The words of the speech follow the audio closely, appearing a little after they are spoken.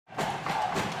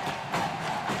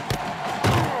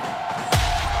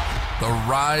The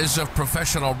rise of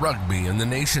professional rugby in the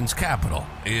nation's capital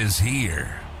is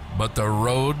here, but the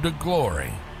road to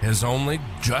glory has only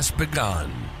just begun.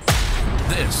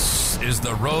 This is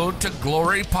the Road to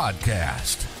Glory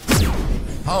podcast,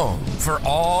 home for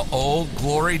all Old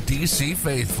Glory DC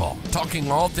faithful,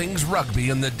 talking all things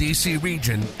rugby in the DC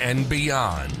region and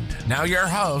beyond. Now your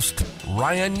host,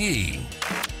 Ryan Yee,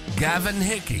 Gavin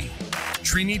Hickey,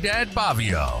 Trinidad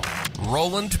Bavio,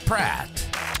 Roland Pratt,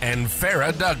 and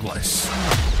Farrah Douglas.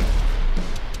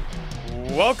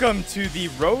 Welcome to the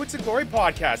Road to Glory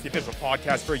podcast, the official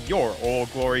podcast for your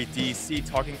Old Glory DC,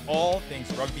 talking all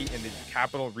things rugby in the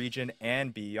capital region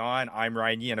and beyond. I'm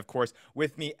Ryan Yee, and of course,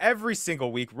 with me every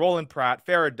single week, Roland Pratt,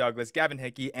 Farrah Douglas, Gavin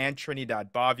Hickey, and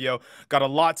Trinidad Bavio. Got a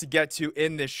lot to get to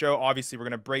in this show. Obviously, we're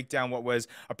going to break down what was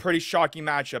a pretty shocking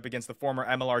matchup against the former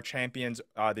MLR champions,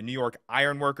 the New York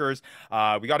Ironworkers.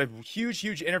 We got a huge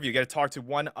interview. We got to talk to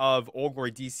one of Old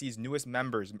Glory DC's newest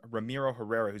members, Ramiro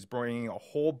Herrera, who's bringing a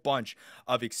whole bunch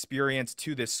of experience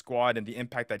to this squad and the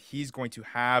impact that he's going to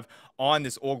have on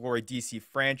this Old Glory DC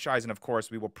franchise. And of course,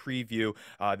 we will preview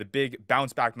the big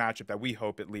bounce back matchup that we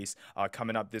hope at least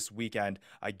coming up this weekend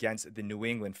against the New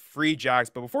England Free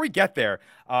Jacks. But before we get there,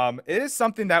 it is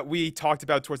something that we talked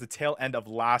about towards the tail end of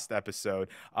last episode.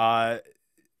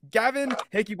 Gavin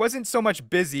Hickey wasn't so much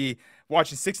busy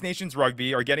watching Six Nations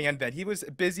rugby or getting into that. He was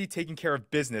busy taking care of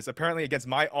business, apparently against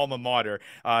my alma mater,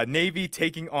 Navy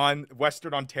taking on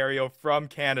Western Ontario from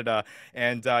Canada.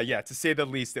 And yeah, to say the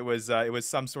least, it was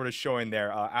some sort of showing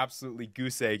there, absolutely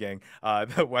goose-egging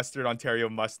the Western Ontario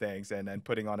Mustangs and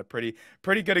putting on a pretty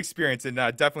good experience and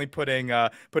definitely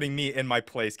putting me in my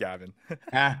place, Gavin.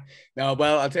 No,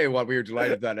 well, I'll tell you what, we were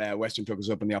delighted that Western took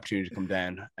us up on the opportunity to come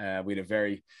down. We had a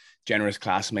very generous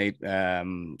classmate,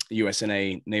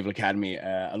 USNA Naval Academy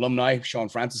alumni, Sean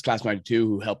Francis, class 92,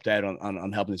 who helped out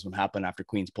on helping this one happen after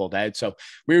Queens pulled out. So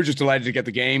we were just delighted to get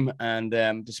the game. And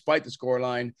despite the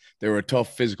scoreline, they were a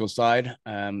tough physical side.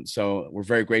 So we're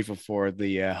very grateful for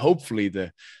the hopefully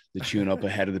the tune-up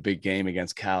ahead of the big game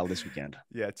against Cal this weekend.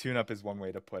 Yeah, tune-up is one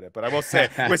way to put it. But I will say,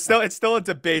 it's still a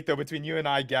debate, though, between you and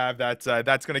I, Gav, that's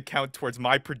going to count towards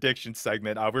my prediction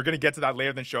segment. We're going to get to that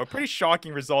later in the show. A pretty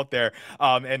shocking result there,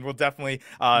 and we'll definitely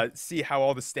see how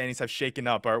all the standings have shaken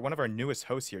up. One of our newest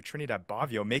hosts here, Trinidad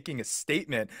Bavio, making a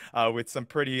statement with some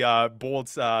pretty bold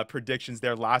predictions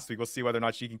there last week. We'll see whether or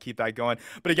not she can keep that going.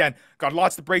 But again, got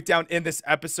lots to break down in this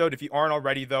episode. If you aren't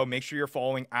already, though, make sure you're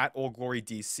following at Old Glory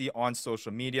DC on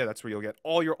social media. That's where you'll get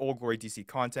all your Old Glory DC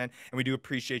content. And we do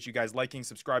appreciate you guys liking,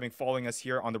 subscribing, following us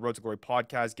here on the Road to Glory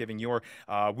podcast, giving your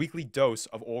weekly dose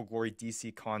of Old Glory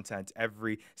DC content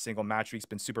every single match week. It's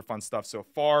been super fun stuff so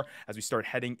far as we start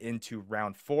heading into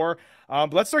round 4.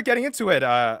 But let's start getting into it,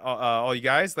 all you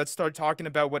guys. Let's start talking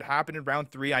about what happened in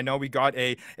round 3. I know we got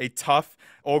a tough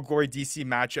Old Glory DC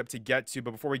matchup to get to,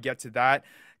 but before we get to that,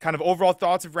 kind of overall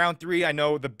thoughts of round 3. I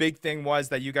know the big thing was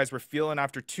that you guys were feeling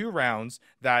after 2 rounds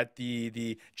that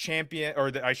the champion,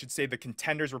 or I should say the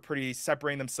contenders, were pretty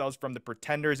separating themselves from the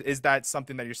pretenders. Is that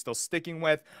something that you're still sticking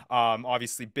with?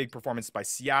 Obviously, big performance by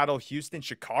Seattle. Houston,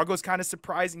 Chicago's kind of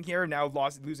surprising here, now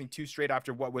losing 2 straight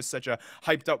after what was such a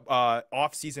hyped up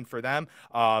off season for them.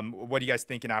 What are you guys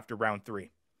thinking after round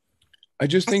 3? I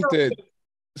just think that,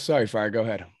 sorry, Farrah, go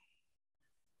ahead.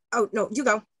 Oh, no, you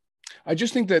go. I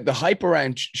just think that the hype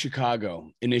around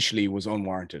Chicago initially was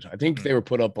unwarranted. I think they were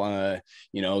put up on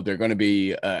they're going to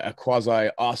be a quasi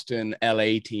Austin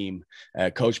LA team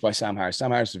coached by Sam Harris.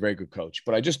 Sam Harris is a very good coach,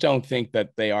 but I just don't think that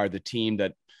they are the team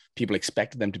that people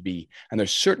expected them to be. And they're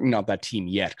certainly not that team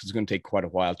yet, because it's going to take quite a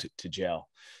while to gel.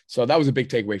 So that was a big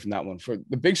takeaway from that one. For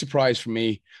the big surprise for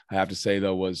me, I have to say,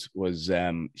 though, was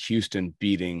Houston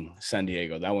beating San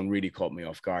Diego. That one really caught me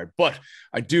off guard. But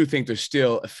I do think there's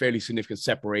still a fairly significant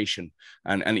separation,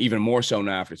 and even more so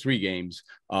now after 3 games,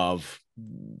 of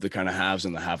the kind of haves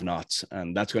and the have-nots.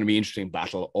 And that's going to be an interesting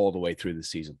battle all the way through the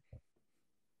season.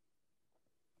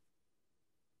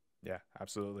 Yeah,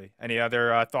 absolutely. Any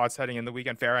other thoughts heading in the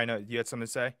weekend, Farrah? I know you had something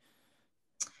to say.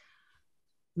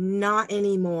 Not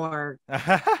anymore.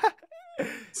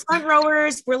 Front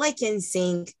rowers, we're like in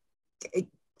sync.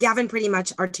 Gavin pretty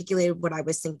much articulated what I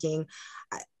was thinking.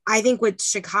 I think with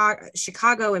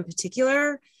Chicago in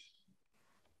particular,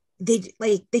 they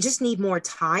just need more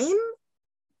time.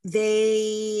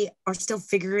 They are still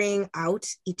figuring out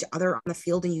each other on the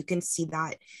field, and you can see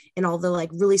that in all the like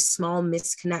really small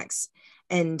misconnects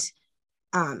and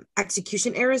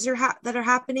execution errors that are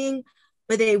happening.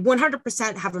 But they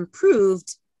 100% have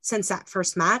improved since that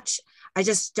first match. I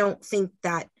just don't think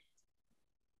that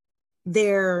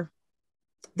they've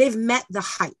met the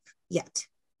hype yet.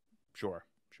 Sure.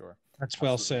 That's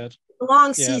well said. A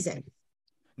long season.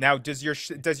 Now, does your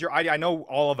I know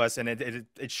all of us, and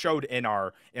it showed in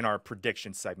our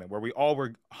prediction segment where we all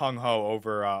were hung ho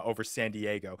over San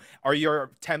Diego. Are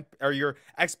your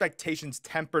expectations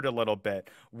tempered a little bit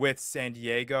with San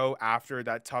Diego after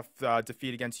that tough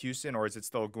defeat against Houston, or is it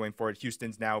still going forward?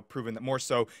 Houston's now proven that more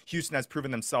so. Houston has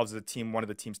proven themselves as a team, one of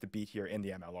the teams to beat here in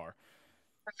the MLR.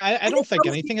 I don't think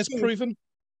anything is proven.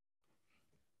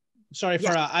 Sorry,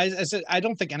 Yeah. Farrah. I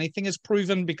don't think anything is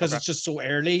proven because it's just so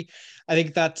early. I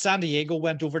think that San Diego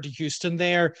went over to Houston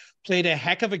there, played a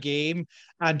heck of a game,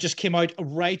 and just came out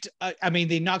right. I mean,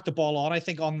 they knocked the ball on, I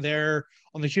think, on the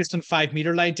Houston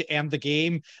 5-meter line to end the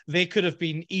game. They could have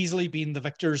easily been the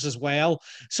victors as well.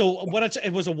 So when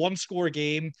it was a 1-score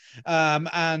game,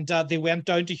 and they went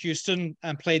down to Houston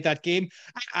and played that game.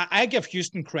 I give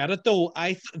Houston credit though.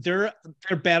 They're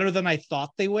better than I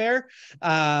thought they were,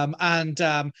 and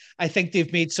I think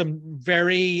they've made some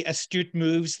very astute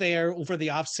moves there over the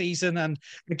offseason. And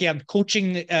again,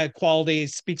 coaching quality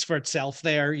speaks for itself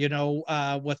there,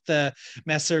 with the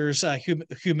Messrs.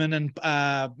 Human and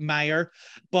Meyer.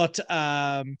 But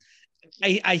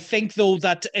I think, though,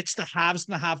 that it's the haves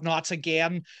and the have-nots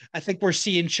again. I think we're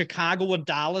seeing Chicago and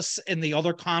Dallas in the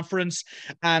other conference,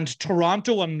 and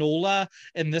Toronto and NOLA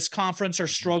in this conference are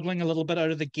struggling a little bit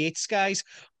out of the gates, guys.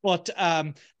 But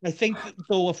I think,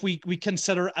 though, if we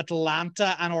consider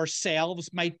Atlanta and ourselves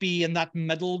might be in that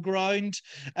middle ground,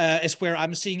 is where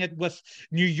I'm seeing it, with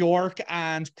New York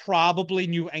and probably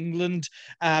New England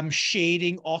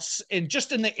shading us in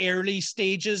the early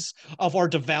stages of our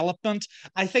development.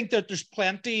 I think that there's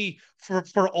plenty for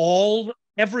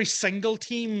every single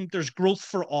team. There's growth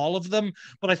for all of them,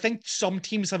 but I think some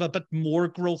teams have a bit more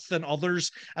growth than others,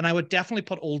 and I would definitely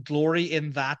put Old Glory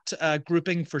in that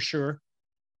grouping for sure.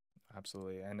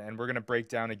 Absolutely. And we're going to break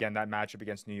down again that matchup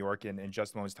against New York in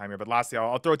just a moment's time here. But lastly,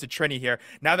 I'll throw it to Trini here.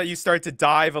 Now that you start to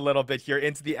dive a little bit here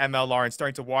into the MLR and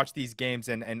starting to watch these games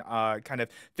and kind of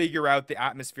figure out the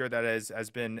atmosphere that has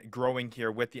been growing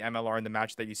here with the MLR and the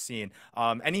match that you've seen,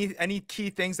 any key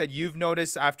things that you've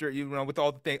noticed after, with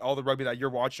all the rugby that you're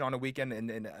watching on a weekend,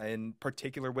 in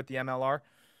particular with the MLR?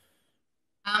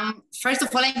 First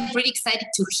of all, I'm pretty excited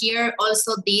to hear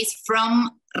also this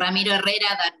from Ramiro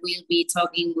Herrera, that we'll be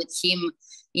talking with him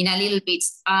in a little bit.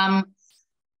 I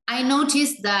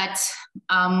noticed that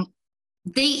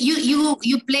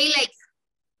you play like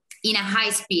in a high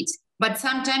speed, but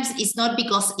sometimes it's not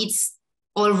because it's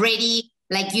already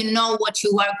like what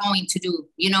you are going to do.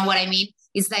 You know what I mean?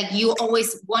 It's like you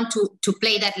always want to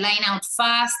play that line out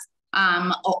fast,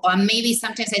 or maybe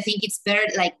sometimes I think it's better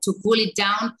like to cool it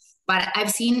down. But I've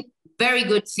seen very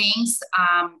good things.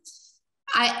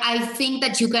 I think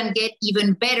that you can get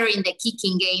even better in the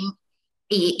kicking game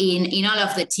in all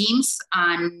of the teams.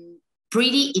 And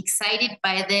pretty excited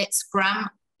by the scrum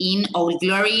in Old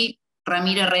Glory.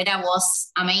 Ramiro Herrera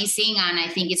was amazing, and I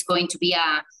think it's going to be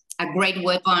a great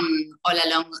weapon all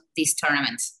along this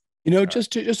tournament.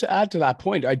 Just to add to that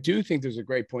point, I do think there's a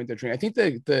great point there, Trina. I think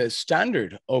the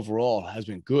standard overall has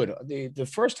been good. The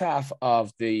first half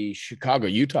of the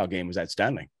Chicago-Utah game was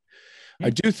outstanding. I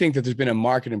do think that there's been a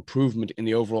marked improvement in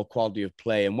the overall quality of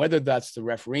play, and whether that's the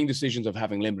refereeing decisions of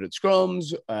having limited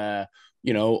scrums,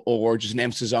 or just an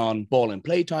emphasis on ball and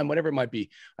play time, whatever it might be,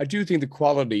 I do think the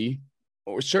quality,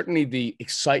 or certainly the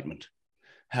excitement,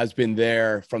 has been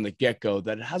there from the get-go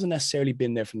that it hasn't necessarily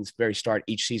been there from the very start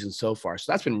each season so far.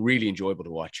 So that's been really enjoyable to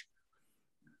watch.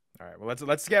 All right, well,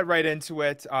 let's get right into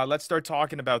it. Let's start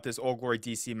talking about this Old Glory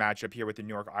DC matchup here with the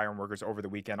New York Ironworkers over the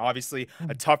weekend. Obviously,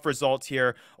 a tough result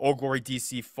here. Old Glory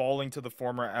DC falling to the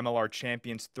former MLR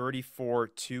champions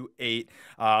 34-8.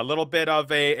 A little bit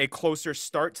of a closer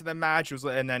start to the match,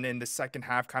 and then in the second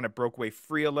half kind of broke away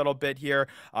free a little bit here.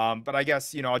 But I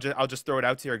guess, I'll just throw it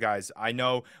out to you guys. I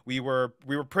know we were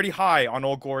pretty high on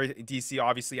Old Glory DC,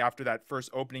 obviously, after that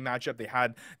first opening matchup. They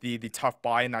had the tough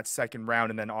bye in that second round,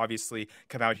 and then obviously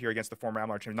come out here against the former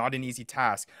MLR team. Not an easy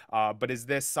task, but is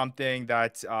this something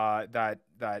that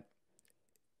that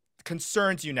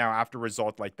concerns you now after a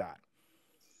result like that?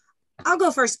 I'll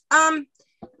go first.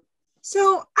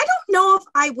 So I don't know if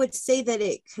I would say that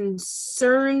it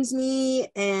concerns me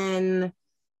and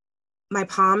my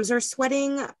palms are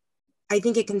sweating. I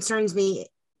think it concerns me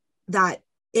that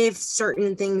if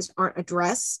certain things aren't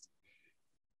addressed,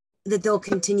 that they'll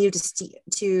continue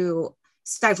to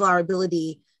stifle our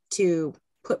ability to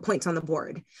put points on the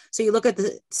board. So you look at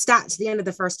the stats at the end of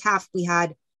the first half, we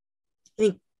had, I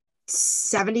think,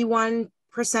 71%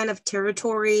 of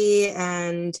territory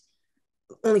and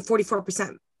only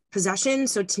 44% possession.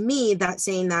 So to me, that's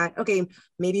saying that, okay,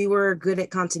 maybe we're good at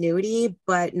continuity,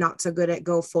 but not so good at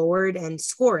go forward and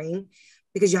scoring,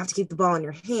 because you have to keep the ball in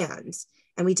your hands.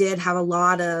 and we did have a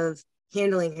lot of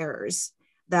handling errors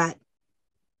that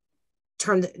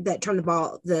turned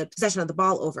the possession of the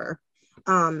ball over.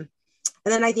 And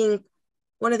then I think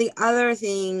one of the other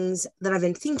things that I've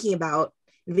been thinking about,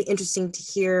 it'd be interesting to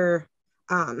hear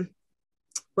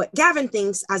what Gavin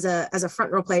thinks as a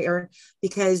front row player,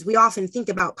 because we often think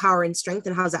about power and strength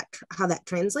and how that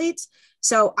translates.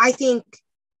 So I think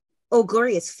Old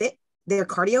Glory is fit, they're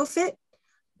cardio fit,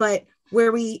 but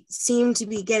where we seem to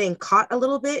be getting caught a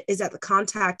little bit is at the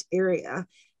contact area,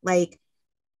 like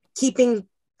keeping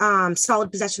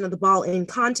solid possession of the ball in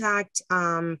contact.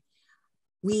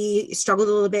 We struggled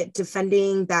a little bit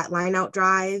defending that line out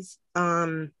drive.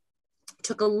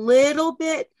 Took a little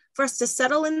bit for us to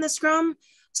settle in the scrum.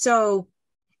 So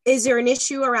is there an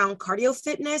issue around cardio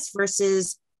fitness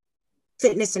versus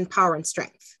fitness and power and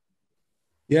strength?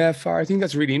 Yeah, Farrah, I think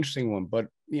that's a really interesting one, but,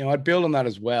 I'd build on that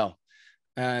as well.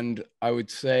 And I would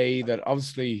say that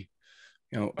obviously,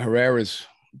 Herrera's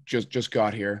just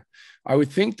got here. I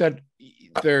would think that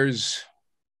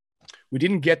we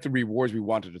didn't get the rewards we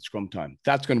wanted at scrum time.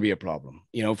 That's going to be a problem.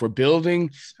 If we're building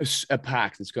a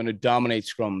pack that's going to dominate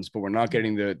scrums, but we're not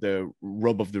getting the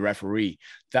rub of the referee,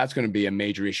 that's going to be a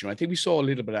major issue. I think we saw a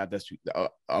little bit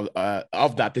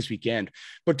of that this weekend.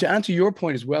 But to answer your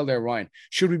point as well there, Ryan,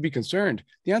 should we be concerned?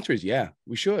 The answer is yeah,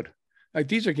 we should. Like,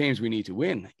 these are games we need to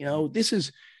win. This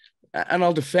is, and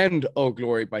I'll defend Old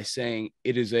Glory by saying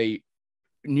it is a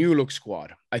new look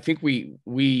squad. I think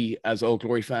we as Old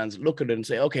Glory fans look at it and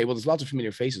say, okay, well, there's lots of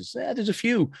familiar faces. Yeah, there's a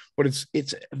few, but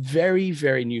it's a very,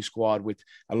 very new squad with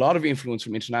a lot of influence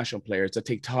from international players that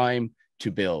take time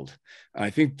to build. And I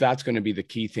think that's going to be the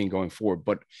key thing going forward.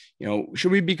 But,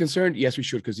 should we be concerned? Yes, we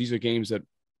should, because these are games that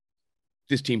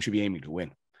this team should be aiming to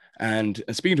win. And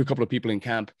speaking to a couple of people in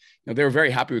camp, they were very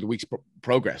happy with the week's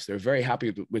progress. They were very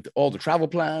happy with all the travel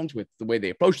plans, with the way they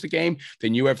approached the game. They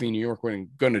knew everything New York were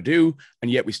going to do,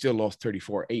 and yet we still lost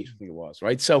 34-8, I think it was,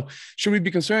 right? So should we be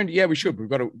concerned? Yeah, we should. We've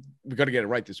got to get it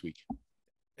right this week.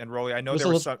 And Roly, I know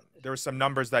there were some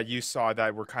numbers that you saw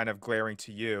that were kind of glaring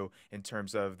to you in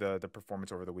terms of the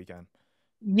performance over the weekend.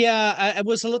 Yeah, it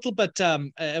was a little bit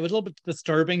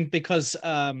disturbing because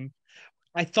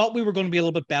I thought we were going to be a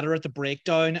little bit better at the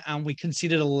breakdown, and we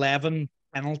conceded 11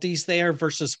 penalties there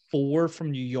versus 4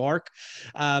 from New York.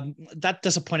 That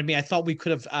disappointed me. I thought we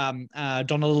could have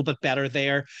done a little bit better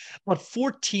there, but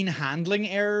 14 handling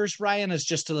errors, Ryan, is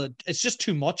it's just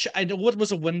too much. I know it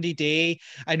was a windy day.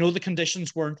 I know the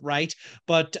conditions weren't right,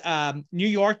 but New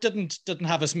York didn't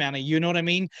have as many. You know what I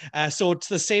mean? So it's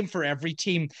the same for every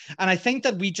team, and I think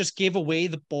that we just gave away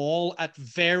the ball at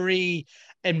very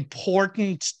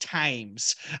important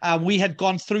times. We had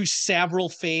gone through several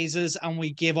phases and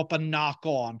we gave up a knock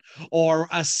on or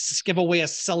give away a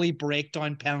silly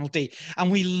breakdown penalty,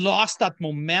 and we lost that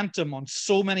momentum on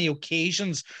so many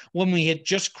occasions when we had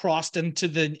just crossed into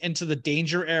the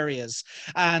danger areas,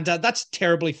 and that's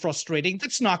terribly frustrating.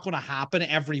 That's not going to happen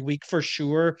every week for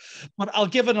sure, but I'll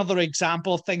give another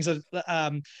example of things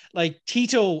that like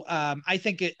Tito, I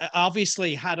think it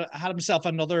obviously had himself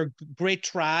another great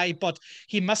try, but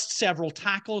he missed several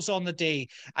tackles on the day.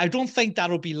 I don't think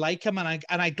that'll be like him, and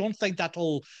I don't think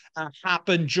that'll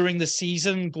happen during the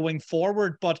season going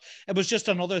forward. But it was just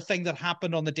another thing that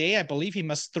happened on the day. I believe he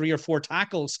missed 3 or 4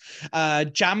 tackles.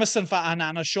 Jamison and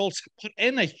Anna Schultz put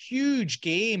in a huge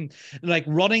game, like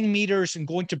running meters and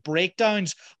going to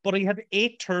breakdowns, but he had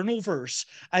 8 turnovers.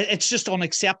 It's just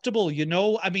unacceptable,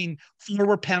 I mean, 4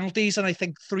 were penalties, and I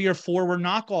think 3 or 4 were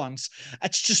knock-ons.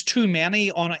 It's just too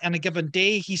many on a given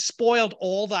day. He spoiled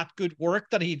all that good work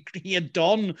that he had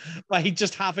done by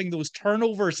just having those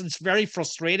turnovers. It's very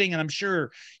frustrating, and I'm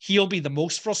sure he'll be the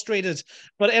most frustrated.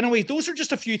 But anyway, those are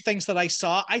just a few things that I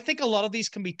saw. I think a lot of these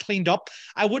can be cleaned up.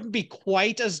 I wouldn't be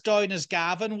quite as down as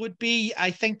Gavin would be.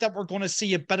 I think that we're going to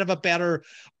see a bit of a better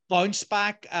bounce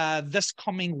back this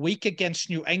coming week against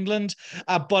New England.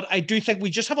 But I do think we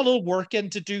just have a little work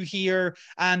in to do here,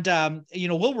 and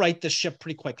we'll right this ship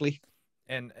pretty quickly.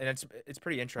 And it's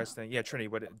pretty interesting. Yeah, Trini,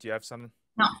 what do you have something?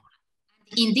 No,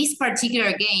 in this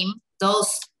particular game,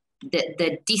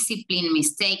 the discipline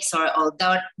mistakes or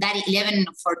that 11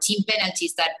 or 14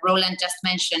 penalties that Roland just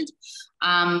mentioned.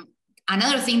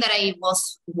 Another thing that I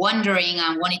was wondering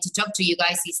and wanted to talk to you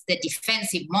guys is the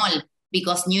defensive maul,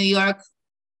 because New York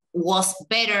was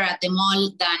better at the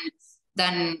maul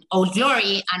than Old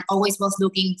Glory, and always was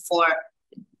looking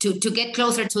to get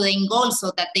closer to the end goal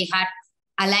so that they had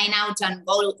a line out and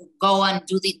go and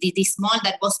do the small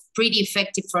that was pretty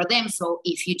effective for them. So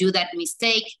if you do that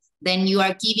mistake, then you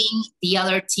are giving the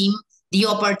other team the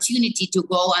opportunity to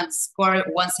go and score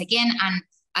once again. And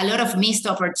a lot of missed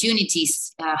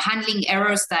opportunities, handling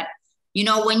errors that You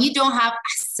know, when you don't have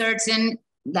a certain,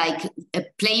 like, a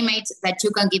playmate that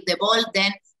you can give the ball,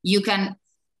 then you can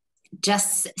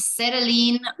just settle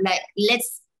in, like,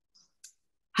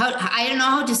 I don't know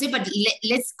how to say, but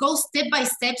let's go step by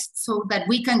step so that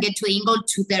we can get to the goal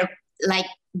like,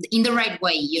 in the right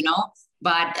way, you know.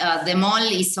 But the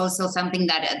maul is also something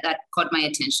that caught my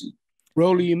attention.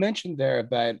 Roly, you mentioned there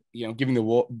about, you know, giving the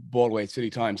ball away 30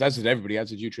 times, as did everybody, as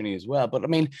did you, Trini, as well. But I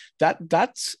mean,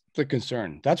 that's the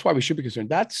concern. That's why we should be concerned.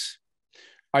 That's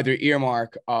either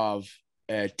earmark of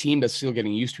a team that's still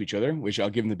getting used to each other, which I'll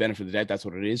give them the benefit of the doubt, that's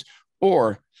what it is.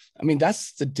 Or, I mean,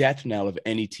 that's the death knell of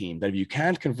any team, that if you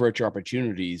can't convert your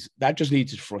opportunities, that just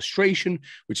leads to frustration,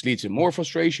 which leads to more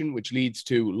frustration, which leads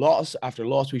to loss after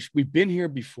loss. We've been here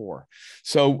before.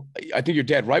 So I think you're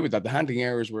dead right with that. The handling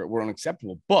errors were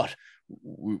unacceptable, but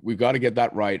we've got to get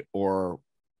that right, or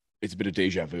it's a bit of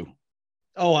deja vu.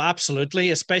 Oh,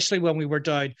 absolutely. Especially when we were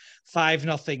down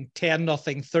 5-0, 10-0,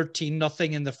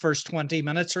 13-0 in the first 20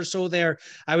 minutes or so there.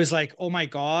 I was like, oh my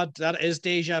God, that is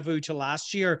deja vu to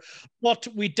last year. But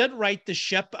we did right the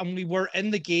ship and we were in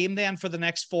the game then for the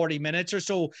next 40 minutes or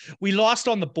so. We lost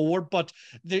on the board, but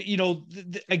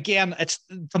again,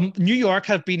 New York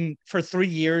have been for 3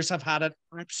 years, have had an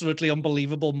absolutely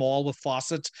unbelievable maul with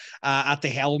Fawcett at the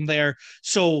helm there.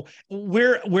 So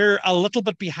we're a little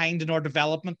bit behind in our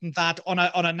development in that.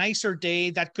 On a nicer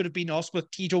day, that could have been us with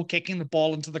Tito kicking the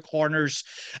ball into the corners,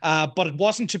 but it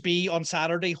wasn't to be on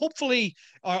Saturday. Hopefully,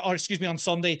 or excuse me, on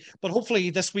Sunday. But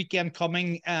hopefully this weekend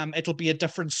coming, it'll be a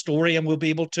different story, and we'll be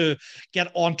able to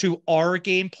get onto our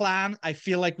game plan. I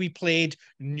feel like we played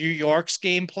New York's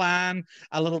game plan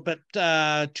a little bit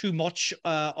too much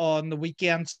on the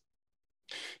weekend.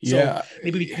 Yeah, so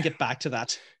maybe we can get back to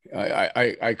that.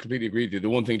 I completely agree with you. The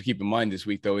one thing to keep in mind this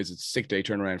week, though, is it's a 6-day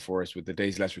turnaround for us, with the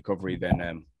days less recovery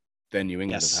than New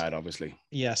England have had, obviously.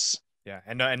 Yes. Yeah,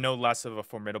 and no less of a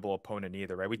formidable opponent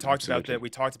either, right? We talked about that. We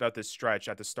talked about this stretch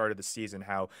at the start of the season,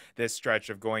 how this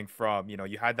stretch of going from, you know,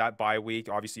 you had that bye week,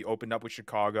 obviously opened up with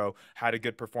Chicago, had a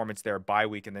good performance there, bye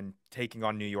week, and then taking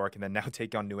on New York, and then now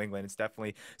taking on New England. It's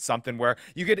definitely something where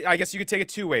I guess you could take it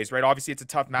two ways, right? Obviously, it's a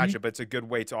tough matchup, but it's a good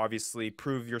way to obviously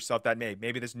prove yourself that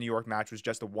maybe this New York match was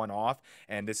just a one-off,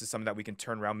 and this is something that we can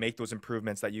turn around, make those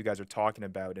improvements that you guys are talking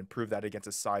about, and prove that against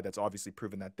a side that's obviously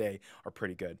proven that they are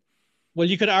pretty good. Well,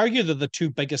 you could argue that the two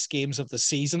biggest games of the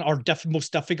season are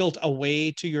most difficult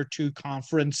away to your two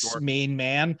conference main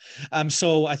men.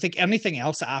 So I think anything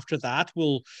else after that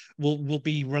will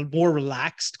be more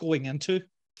relaxed going into.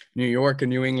 New York and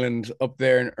New England up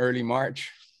there in early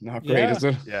March. Not great, is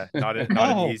it? Yeah, not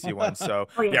an easy one. So,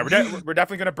 yeah, we're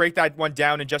definitely going to break that one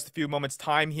down in just a few moments'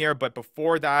 time here. But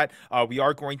before that, we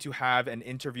are going to have an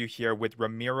interview here with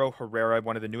Ramiro Herrera,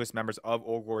 one of the newest members of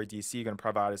Old Glory DC, going to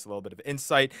provide us a little bit of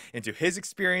insight into his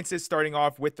experiences starting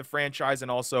off with the franchise,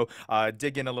 and also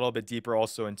dig in a little bit deeper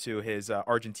also into his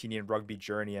Argentinian rugby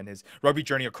journey and his rugby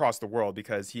journey across the world,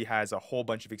 because he has a whole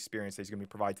bunch of experience that he's going to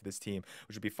provide to this team,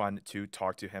 which would be fun to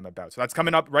talk to him about. So that's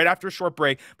coming up right after a short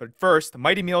break. But first,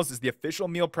 Mighty Meals is the official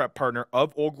meal prep partner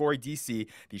of Old Glory DC.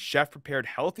 These chef-prepared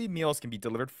healthy meals can be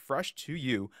delivered fresh to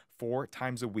you 4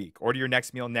 times a week. Order your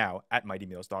next meal now at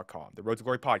mightymeals.com. The Road to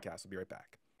Glory podcast will be right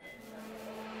back.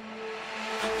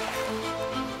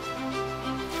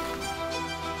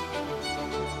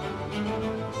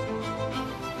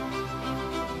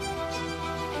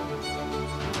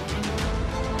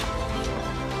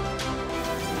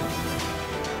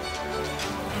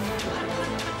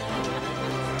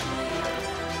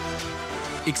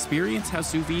 Experience how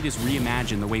sous vide is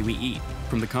reimagined the way we eat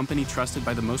from the company trusted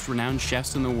by the most renowned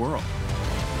chefs in the world.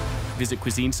 Visit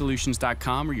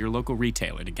cuisinesolutions.com or your local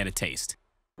retailer to get a taste.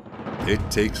 It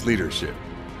takes leadership.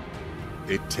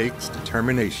 It takes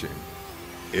determination.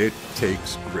 It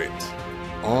takes grit.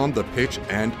 On the pitch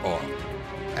and off.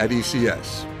 At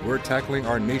ECS, we're tackling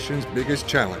our nation's biggest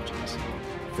challenges,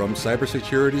 from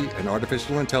cybersecurity and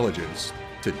artificial intelligence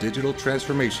to digital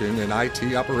transformation and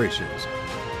IT operations.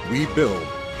 We build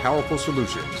powerful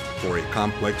solutions for a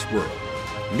complex world.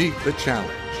 Meet the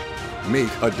challenge.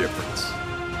 Make a difference.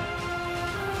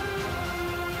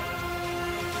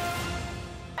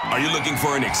 Are you looking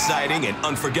for an exciting and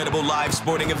unforgettable live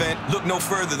sporting event? Look no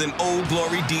further than Old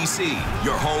Glory DC,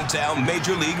 your hometown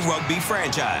Major League Rugby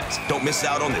franchise. Don't miss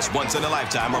out on this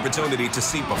once-in-a-lifetime opportunity to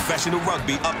see professional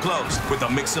rugby up close. With a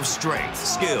mix of strength,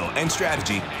 skill, and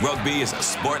strategy, rugby is a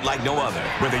sport like no other.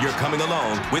 Whether you're coming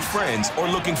alone, with friends, or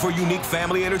looking for unique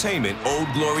family entertainment, Old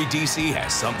Glory DC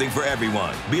has something for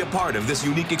everyone. Be a part of this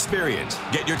unique experience.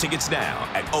 Get your tickets now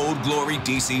at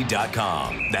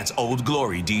oldglorydc.com. That's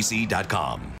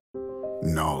oldglorydc.com.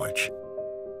 Knowledge.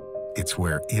 It's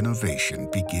where innovation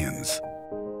begins.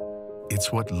 It's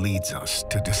what leads us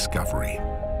to discovery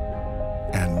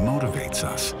and motivates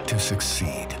us to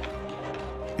succeed.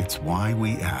 It's why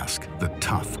we ask the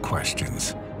tough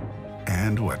questions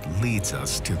and what leads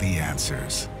us to the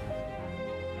answers.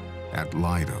 At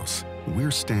Leidos,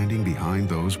 we're standing behind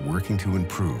those working to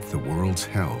improve the world's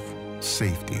health,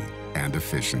 safety, and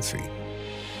efficiency.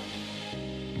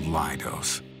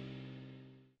 Leidos.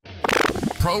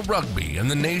 Pro Rugby in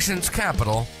the nation's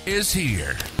capital is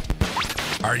here.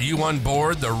 Are you on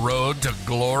board the road to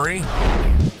glory?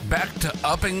 Back to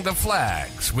upping the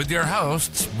flags with your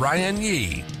hosts Ryan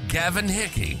Yee, Gavin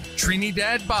Hickey,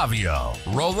 Trinidad Bavio,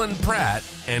 Roland Pratt,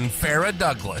 and Farrah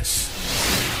Douglas.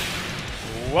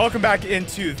 Welcome back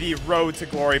into the Road to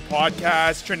Glory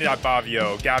podcast. Trinidad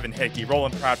Bavio, Gavin Hickey,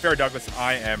 Roland Pratt, Farrah Douglas.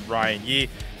 I am Ryan Yee,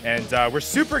 and we're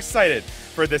super excited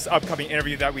for this upcoming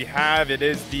interview that we have. It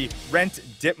is the Rent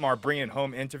Ditmar Bring It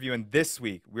Home interview, and this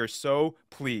week we're so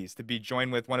pleased to be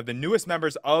joined with one of the newest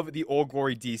members of the Old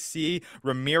Glory DC,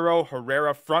 Ramiro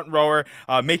Herrera, front rower,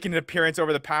 making an appearance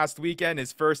over the past weekend,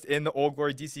 his first in the Old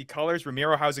Glory DC colors.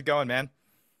 Ramiro, how's it going, man?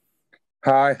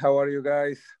 Hi, how are you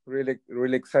guys? Really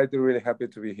excited, really happy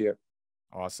to be here.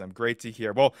 Awesome. Great to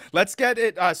hear. Well, let's get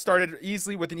it started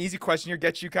easily with an easy question here,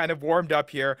 get you kind of warmed up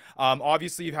here.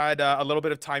 Obviously, you've had a little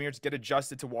bit of time here to get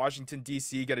adjusted to Washington,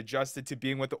 D.C., get adjusted to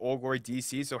being with the Old Glory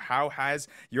D.C. So how has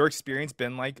your experience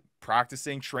been like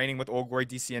practicing, training with Old Glory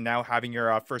D.C. and now having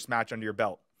your first match under your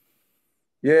belt?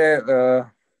 Yeah,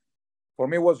 for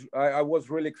me, I was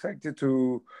really excited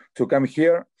to come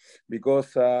here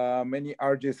because many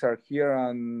RJs are here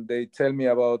and they tell me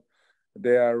about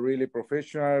they are really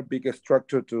professional, big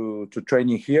structure to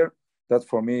training here. That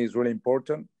for me is really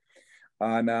important.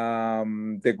 And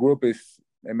the group is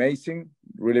amazing,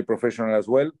 really professional as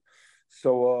well.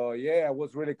 So yeah, I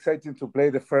was really excited to play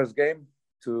the first game,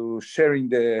 to sharing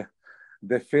the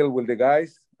field with the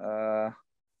guys.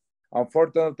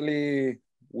 Unfortunately,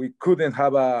 we couldn't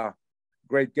have a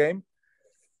great game,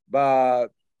 but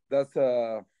that's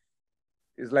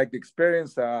it's like the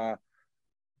experience.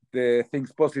 The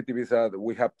things positive is that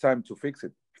we have time to fix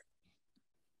it.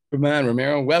 Good man,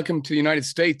 Ramiro. Welcome to the United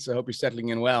States. I hope you're settling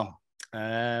in well.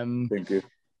 Thank you.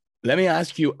 Let me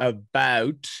ask you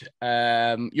about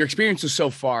your experiences so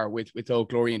far with Old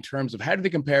Glory in terms of how do they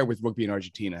compare with rugby in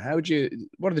Argentina?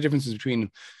 What are the differences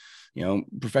between,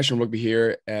 professional rugby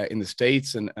here in the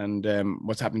States and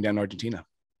what's happening down in Argentina?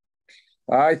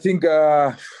 I think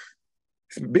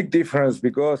it's a big difference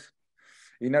because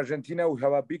in Argentina, we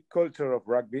have a big culture of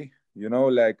rugby, when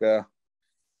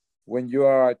you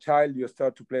are a child, you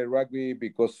start to play rugby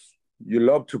because you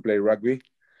love to play rugby.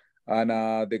 And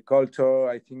the culture,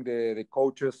 I think the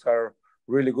coaches are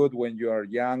really good when you are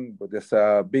young, but there's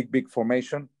a big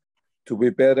formation to be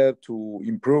better, to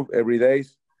improve every day.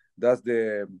 That's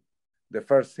the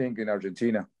first thing in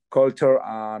Argentina, culture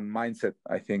and mindset,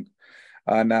 I think.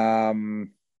 And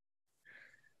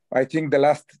I think the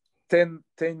last 10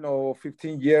 or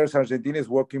 15 years, Argentina is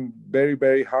working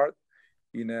very hard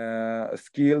in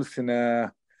skills, in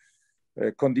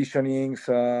conditionings,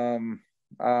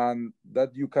 and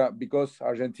that you can, because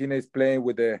Argentina is playing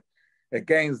with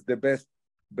against the best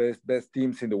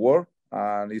teams in the world,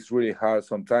 and it's really hard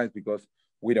sometimes because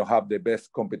we don't have the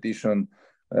best competition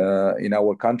in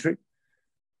our country.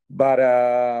 But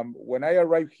when I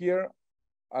arrived here,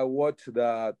 I watched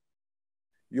that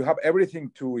you have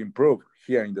everything to improve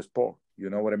here in the sport. You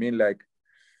know what I mean? Like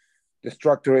the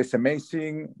structure is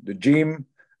amazing, the gym,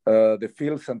 the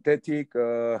field synthetic,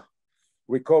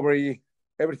 recovery,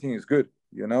 everything is good,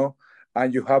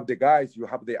 and you have the guys, you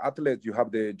have the athletes, you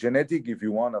have the genetic if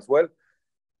you want as well.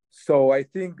 So I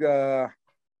think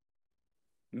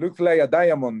looks like a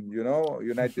diamond,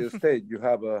 United States. You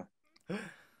have a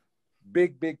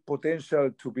big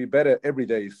potential to be better every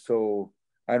day. So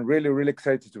I'm really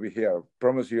excited to be here.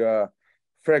 Promise you a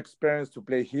fair experience to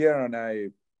play here,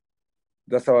 and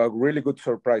that's a really good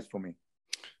surprise for me.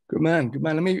 Good man.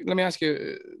 Let me ask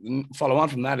you. Follow on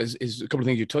from that is a couple of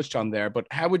things you touched on there. But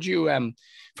how would you,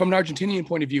 from an Argentinian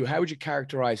point of view, how would you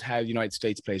characterize how the United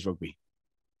States plays rugby?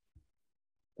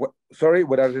 Sorry,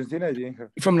 what Argentina? I didn't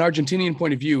hear. From an Argentinian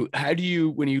point of view, how do you,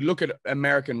 when you look at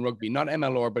American rugby, not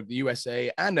MLR, but the USA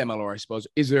and MLR, I suppose,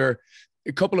 is there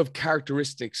a couple of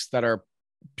characteristics that are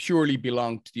purely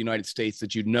belong to the United States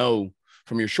that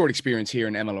from your short experience here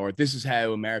in MLR, this is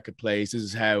how America plays, this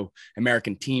is how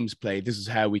American teams play, this is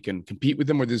how we can compete with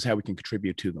them, or this is how we can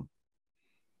contribute to them?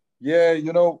 Yeah,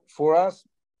 for us,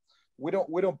 we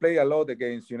don't play a lot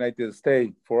against United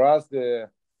States. For us,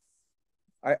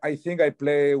 I think I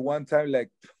played one time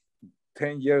like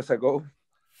 10 years ago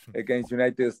against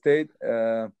United States.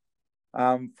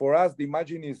 For us, the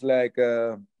imagine is like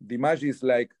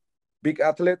big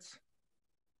athletes,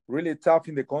 really tough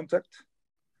in the contact,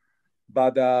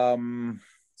 but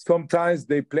sometimes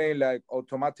they play like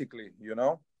automatically, you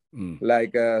know,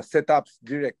 like setups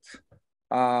direct.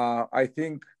 I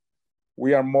think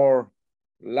we are more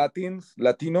Latinos.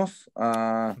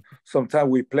 Sometimes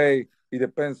we play. It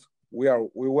depends. We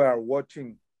were watching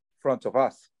in front of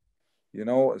us, you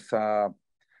know.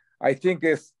 I think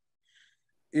it's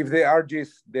if the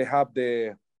RGs they have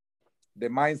the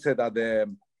mindset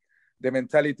and the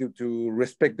mentality to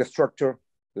respect the structure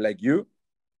like you,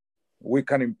 we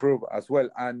can improve as well.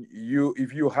 And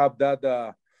if you have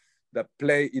that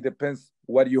play, it depends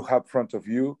what you have in front of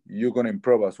you, you're gonna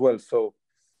improve as well. So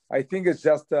I think it's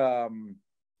just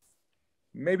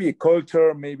maybe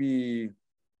culture, maybe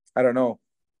I don't know,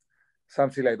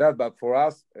 something like that. But for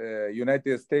us,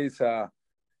 United States,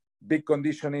 big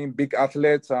conditioning, big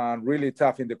athletes, and really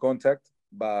tough in the contact.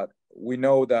 But we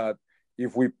know that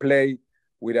if we play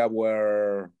with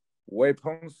our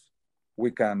weapons,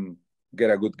 we can get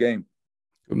a good game.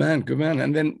 Good man, good man.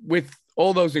 And then with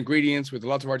all those ingredients, with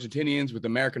lots of Argentinians, with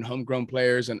American homegrown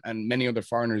players and many other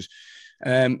foreigners,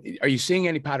 are you seeing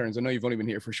any patterns? I know you've only been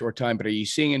here for a short time, but are you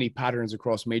seeing any patterns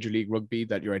across Major League Rugby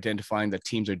that you're identifying that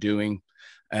teams are doing?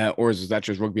 Or is that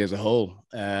just rugby as a whole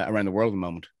around the world at the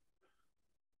moment?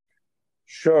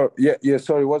 Sure. Yeah.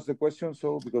 Sorry, what's the question?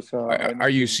 So, because are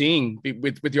you seeing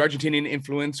with the Argentinian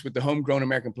influence, with the homegrown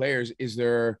American players, is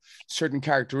there certain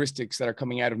characteristics that are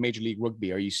coming out of Major League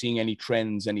Rugby? Are you seeing any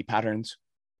trends, any patterns?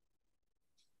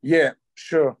 Yeah,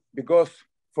 sure. Because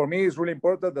for me, it's really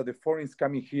important that the foreigners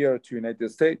coming here to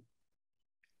United States.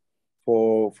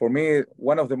 For me,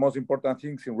 one of the most important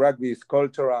things in rugby is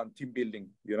culture and team building.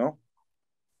 You know,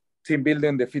 team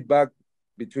building, the feedback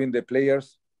between the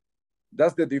players.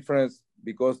 That's the difference.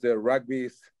 Because the rugby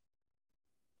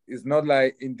is not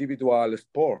like individual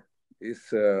sport,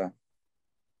 it's a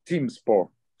team sport,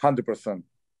 100%.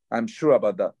 I'm sure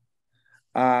about that.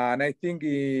 And I think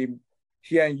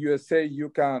here in USA, you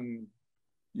can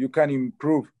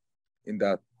improve in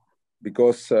that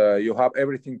because you have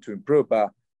everything to improve.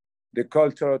 But the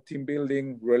culture, team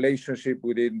building, relationship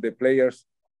within the players,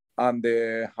 and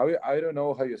I don't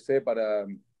know how you say, but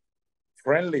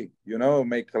friendly, you know,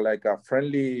 make like a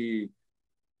friendly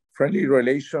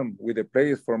relation with the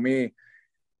players. For me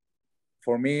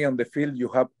on the field, you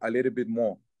have a little bit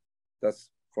more. That's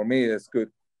for me, that's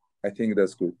good. I think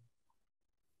that's good.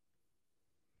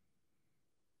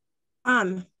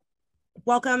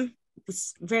 Welcome.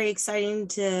 It's very exciting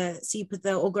to see you put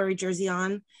the Old Glory jersey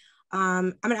on.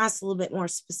 I'm going to ask a little bit more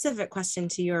specific question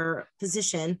to your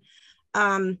position.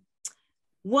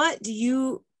 What do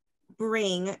you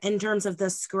bring in terms of the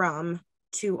scrum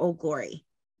to Old Glory?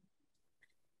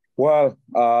 Well,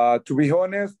 to be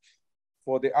honest,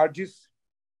 for the RGs,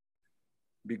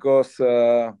 because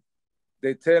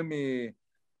they tell me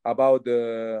about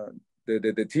the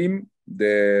team,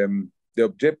 the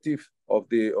objective of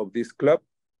this club.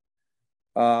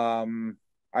 I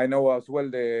know as well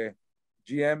the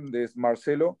GM, this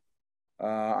Marcelo,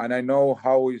 and I know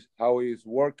how he's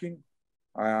working,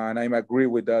 and I agree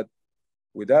with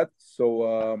that.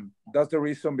 So that's the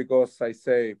reason, because I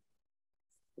say,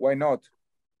 why not?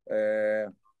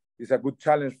 It's a good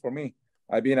challenge for me.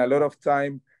 I've been a lot of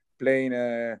time playing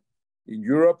in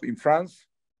Europe, in France,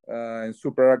 in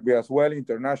Super Rugby as well,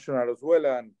 international as well,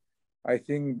 and I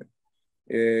think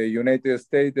United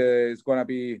States is going to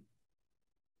be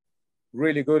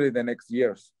really good in the next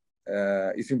years.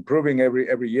 It's improving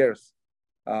every years.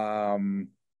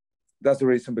 That's the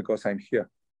reason, because I'm here.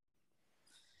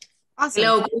 Awesome.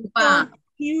 Hello, Kumpa.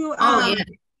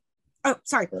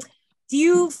 Sorry. Do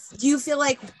you feel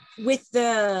like with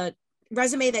the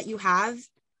resume that you have,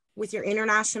 with your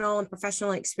international and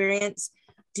professional experience,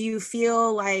 do you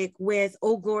feel like with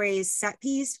Old Glory's set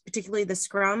piece, particularly the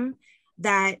scrum,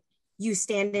 that you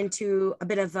stand into a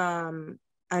bit of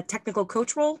a technical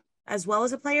coach role as well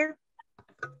as a player?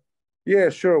 Yeah,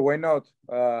 sure. Why not?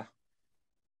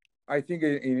 I think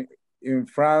in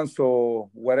France or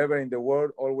wherever in the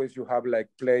world, always you have like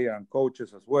player and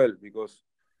coaches as well, because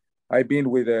I've been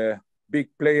with big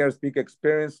players, big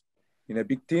experience in a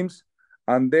big teams,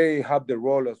 and they have the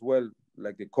role as well,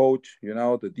 like the coach, you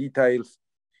know, the details.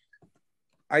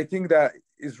 I think that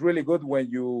it's really good when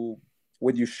you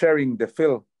sharing the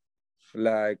field,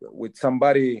 like with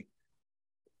somebody,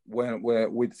 when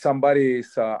with somebody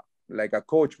is like a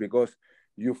coach, because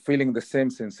you're feeling the same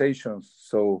sensations.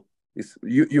 So it's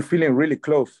you're feeling really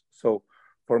close. So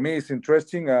for me, it's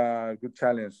interesting, good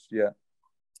challenge. Yeah.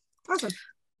 Awesome.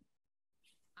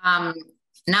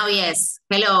 Now, yes.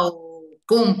 Hello,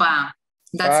 Kumpa.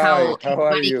 That's Hi, how how are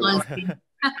everybody you? calls him.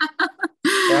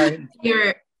 Fine.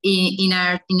 Here in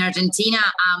Argentina,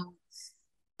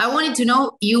 I wanted to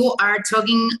know, you are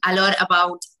talking a lot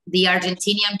about the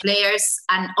Argentinian players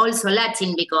and also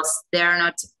Latin, because they are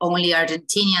not only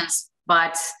Argentinians,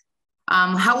 but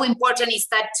how important is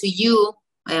that to you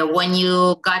when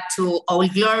you got to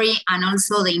Old Glory, and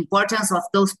also the importance of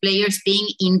those players being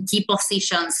in key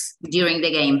positions during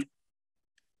the game?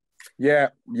 Yeah,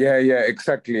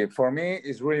 exactly. For me,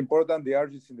 it's really important the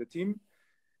Argies in the team,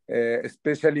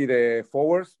 especially the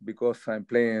forwards, because I'm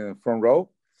playing front row.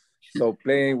 So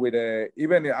playing with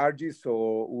even the Argies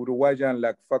or Uruguayan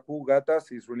like Facu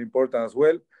Gatas is really important as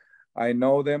well. I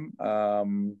know them,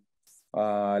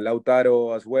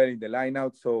 Lautaro as well in the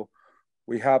lineout. So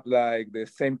we have like the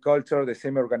same culture, the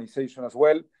same organization as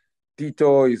well.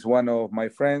 Tito is one of my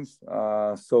friends.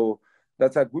 So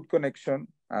that's a good connection.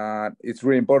 It's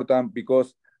really important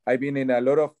because I've been in a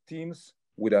lot of teams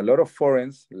with a lot of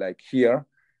foreigners like here,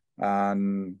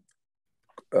 and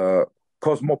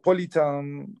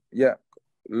cosmopolitan,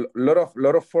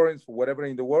 lot of foreigners, whatever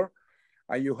in the world,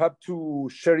 and you have to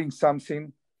sharing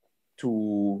something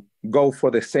to go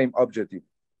for the same objective,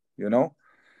 you know.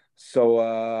 So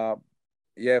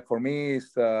for me,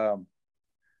 it's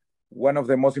one of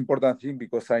the most important things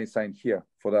because I signed here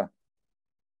for that.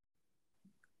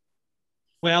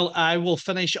 Well, I will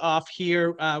finish off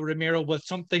here, Ramiro, with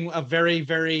something a very,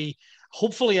 very,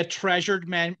 hopefully a treasured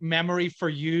memory for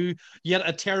you, yet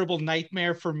a terrible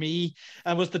nightmare for me.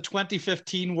 It was the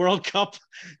 2015 World Cup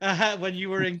when you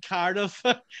were in Cardiff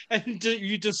and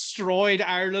you destroyed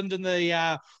Ireland in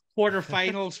the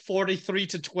quarterfinals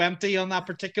 43-20 on that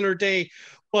particular day.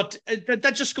 But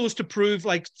that just goes to prove,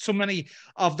 like, so many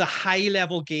of the high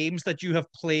level games that you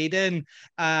have played in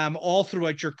all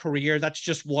throughout your career. That's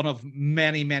just one of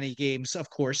many, many games, of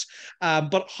course.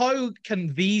 But how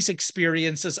can these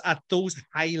experiences at those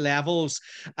high levels,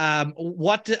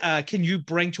 what can you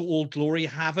bring to Old Glory,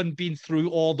 having been through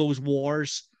all those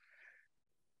wars?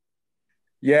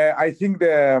 Yeah, I think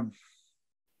the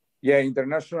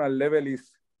international level is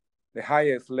the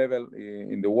highest level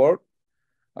in the world,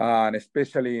 and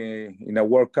especially in a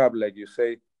World Cup, like you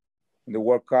say, in the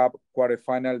World Cup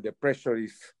quarterfinal, the pressure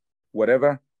is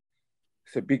whatever.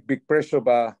 It's a big, big pressure,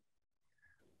 but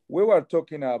we were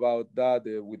talking about that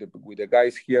with the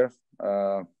guys here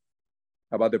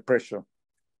about the pressure.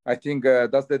 I think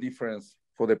that's the difference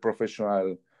for the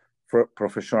professional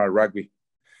rugby.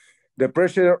 The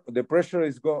pressure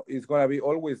is gonna be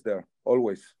always there,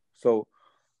 always. So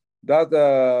that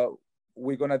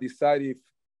we're gonna decide if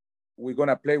we're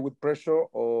gonna play with pressure,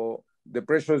 or the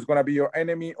pressure is gonna be your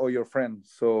enemy or your friend.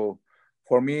 So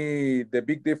for me, the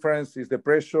big difference is the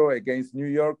pressure. Against New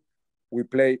York, we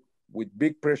play with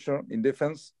big pressure in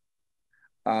defense.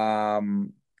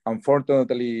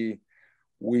 Unfortunately,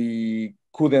 we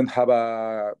couldn't have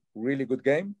a really good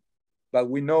game, but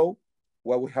we know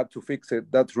what we have to fix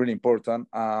it. That's really important.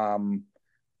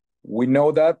 We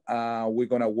know that we're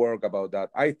gonna work about that.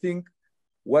 I think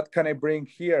what can I bring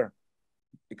here?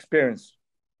 Experience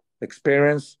in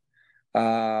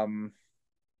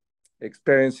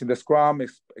the scrum,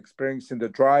 experience in the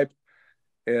drive.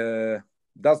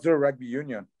 That's the rugby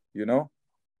union, you know.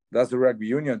 That's the rugby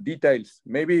union. Details.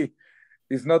 Maybe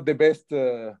it's not the best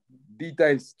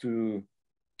details to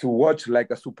watch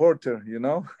like a supporter, you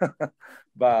know,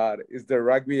 but it's the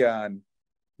rugby, and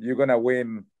you're gonna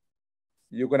win.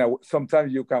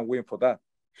 Sometimes you can win for that.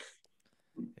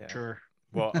 Yeah. Sure.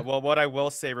 Well, what I will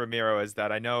say, Ramiro, is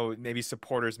that I know maybe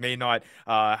supporters may not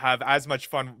have as much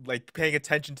fun like paying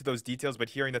attention to those details,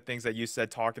 but hearing the things that you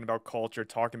said, talking about culture,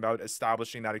 talking about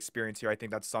establishing that experience here, I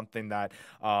think that's something that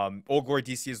Old Glory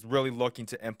DC is really looking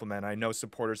to implement. I know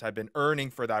supporters have been earning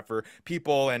for that, for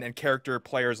people and character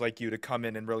players like you to come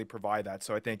in and really provide that.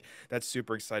 So I think that's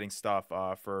super exciting stuff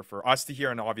for us to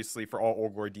hear, and obviously for all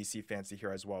Old Glory DC fans to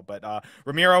hear as well. But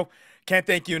Ramiro, can't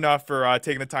thank you enough for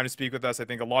taking the time to speak with us. I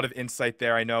think a lot of insight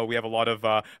there. I know we have a lot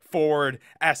of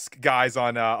forward-esque guys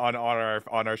on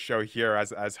our show here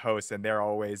as hosts, and they're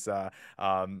always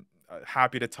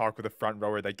happy to talk with a front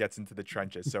rower that gets into the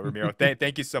trenches. So Ramiro,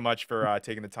 thank you so much for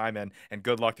taking the time, and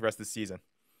good luck the rest of the season.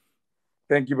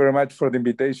 Thank you very much for the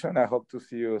invitation. I hope to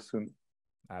see you soon.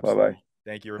 Absolutely. Bye-bye.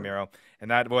 Thank you, Ramiro.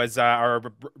 And that was our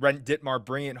Rent Ditmar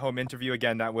Bring It Home interview.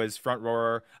 Again, that was front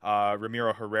rower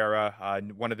Ramiro Herrera,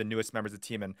 one of the newest members of the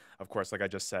team. And of course, like I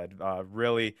just said,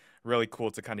 really, really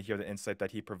cool to kind of hear the insight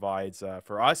that he provides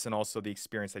for us, and also the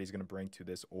experience that he's going to bring to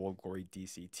this Old Glory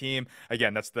DC team.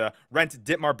 Again, that's the Rent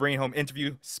Ditmar Bring It Home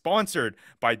interview, sponsored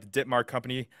by the Ditmar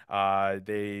Company.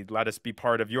 They let us be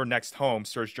part of your next home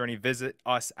search journey. Visit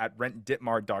us at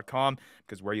rentditmar.com,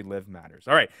 because where you live matters.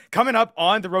 All right, coming up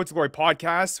on the Road to Glory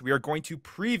podcast, we are going to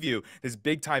preview this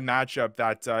big-time matchup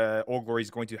that Old Glory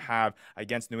is going to have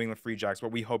against New England Free Jacks,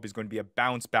 what we hope is going to be a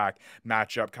bounce-back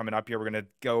matchup coming up here. We're going to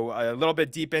go a little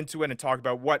bit deep into it and talk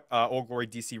about what Old Glory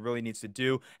DC really needs to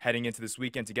do heading into this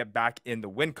weekend to get back in the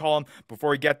win column. Before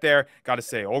we get there, got to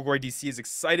say, Old Glory DC is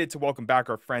excited to welcome back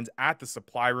our friends at the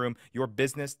Supply Room, your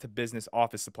business-to-business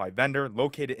office supply vendor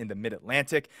located in the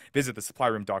Mid-Atlantic. Visit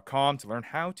thesupplyroom.com to learn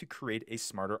how to create a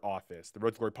smarter office. The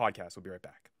Road to Glory podcast will be right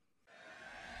back.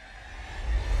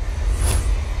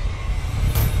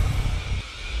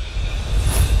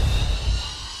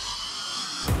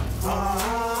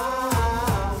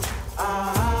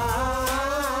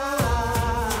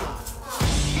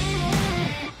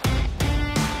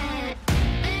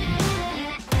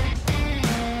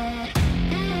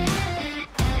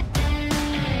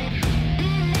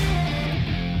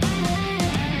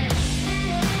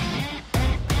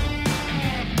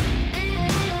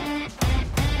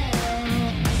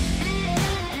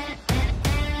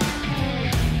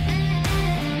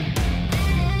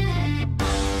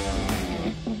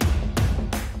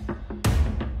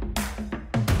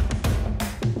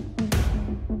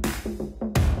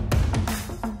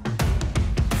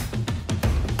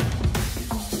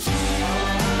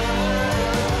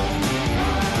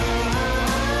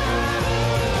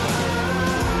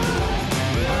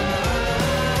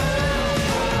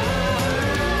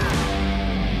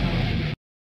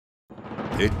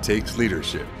 It takes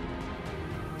leadership.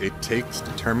 It takes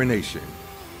determination.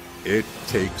 It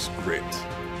takes grit.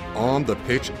 On the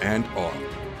pitch and off.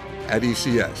 At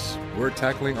ECS, we're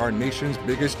tackling our nation's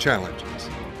biggest challenges.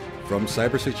 From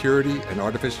cybersecurity and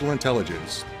artificial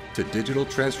intelligence to digital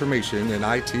transformation and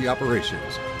IT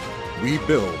operations, we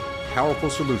build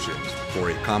powerful solutions for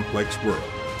a complex world.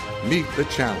 Meet the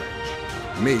challenge.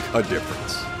 Make a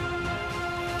difference.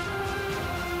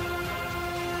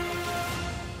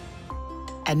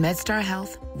 At MedStar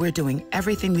Health, we're doing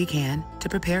everything we can to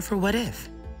prepare for what if.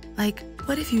 Like,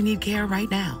 what if you need care right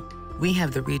now? We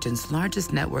have the region's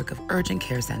largest network of urgent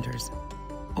care centers.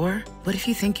 Or what if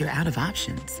you think you're out of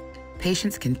options?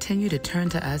 Patients continue to turn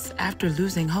to us after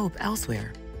losing hope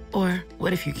elsewhere. Or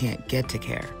what if you can't get to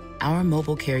care? Our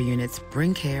mobile care units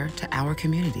bring care to our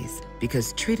communities,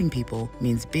 because treating people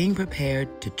means being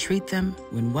prepared to treat them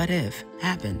when what if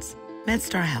happens.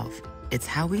 MedStar Health. It's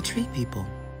how we treat people.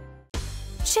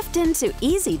 Shift into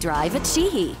Easy Drive at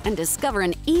Sheehy and discover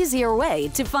an easier way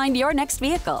to find your next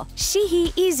vehicle.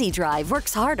 Sheehy Easy Drive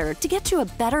works harder to get you a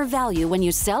better value when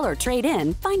you sell or trade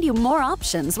in, find you more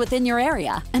options within your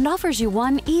area, and offers you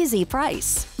one easy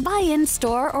price. Buy in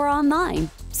store or online,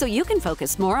 so you can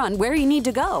focus more on where you need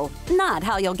to go, not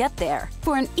how you'll get there.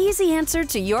 For an easy answer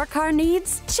to your car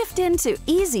needs, shift into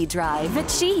Easy Drive at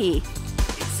Sheehy.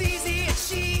 It's easy at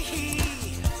Sheehy.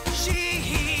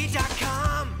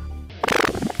 Sheehy.com.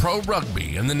 Pro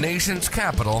Rugby in the nation's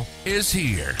capital is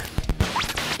here.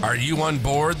 Are you on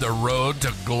board the road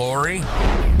to glory?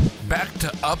 Back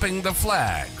to upping the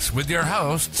flags with your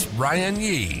hosts Ryan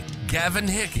Yee, Gavin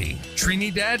Hickey,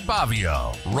 Trinidad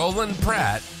Bavio, Roland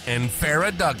Pratt, and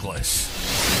Farrah Douglas.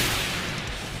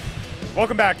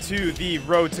 Welcome back to the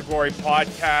Road to Glory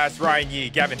podcast. Ryan Yee,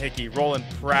 Gavin Hickey, Roland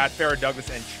Pratt, Farrah Douglas,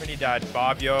 and Trinidad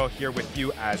Bavio here with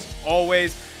you as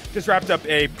always. Just wrapped up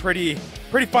a pretty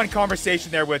fun conversation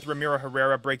there with Ramiro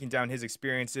Herrera, breaking down his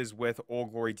experiences with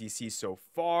Old Glory DC so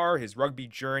far, his rugby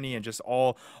journey, and just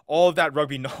all of that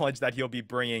rugby knowledge that he'll be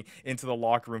bringing into the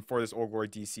locker room for this Old Glory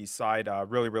DC side.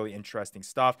 Really interesting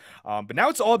stuff. But now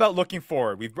it's all about looking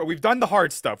forward. We've done the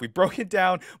hard stuff. We've broken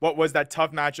down what was that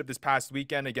tough matchup this past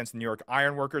weekend against the New York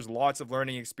Ironworkers. Lots of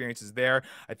learning experiences there.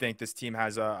 I think this team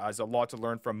has a lot to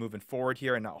learn from moving forward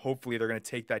here, and hopefully they're going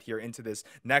to take that here into this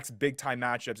next big time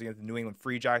matchups against the New England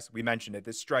Free Jacks. We mentioned it.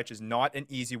 This stretch is not an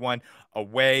easy one.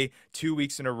 Away 2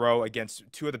 weeks in a row against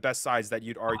two of the best sides that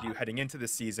you'd argue heading into the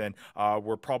season.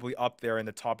 We're probably up there in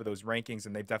the top of those rankings,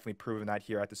 and they've definitely proven that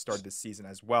here at the start of this season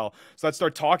as well. So let's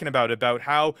start talking about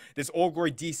how this Old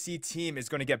Glory DC team is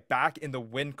going to get back in the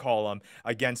win column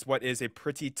against what is a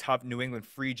pretty tough New England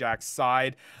Free Jacks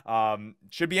side.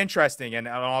 Should be interesting, and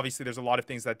obviously there's a lot of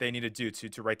things that they need to do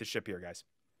to right the ship here, guys.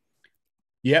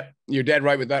 Yep, you're dead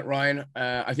right with that, Ryan.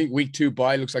 I think week 2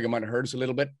 bye looks like it might have hurt us a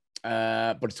little bit.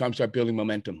 but it's time to start building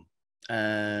momentum.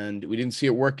 And we didn't see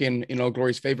it work in Old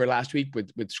Glory's favor last week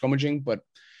with scrummaging, but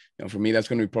for me, that's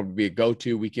going to probably be a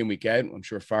go-to week in, week out. I'm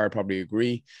sure Farrah probably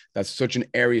agree. That's such an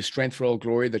area of strength for Old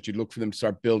Glory that you'd look for them to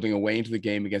start building away into the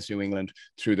game against New England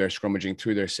through their scrummaging,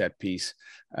 through their set piece.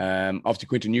 Obviously,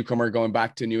 Quinton Newcomer going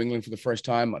back to New England for the first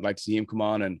time. I'd like to see him come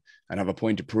on and have a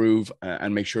point to prove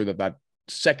and make sure that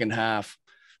second half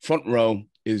front row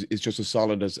is just as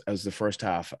solid as the first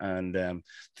half. And I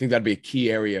think that'd be a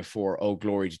key area for Old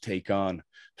Glory to take on.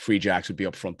 Free Jacks would be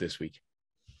up front this week.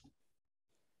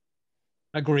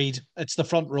 Agreed. It's the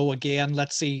front row again.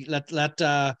 Let's see. Let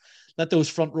those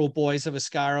front row boys of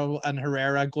Ascaro and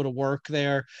Herrera go to work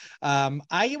there.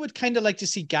 I would kind of like to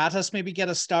see Gattis maybe get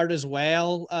a start as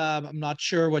well. I'm not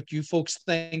sure what you folks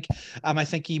think. I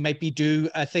think he might be due.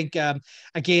 I think,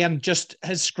 again, just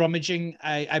his scrummaging,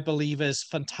 I believe, is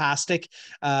fantastic.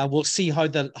 We'll see how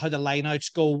the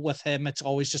lineouts go with him. It's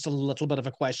always just a little bit of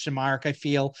a question mark, I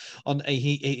feel.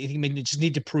 He may just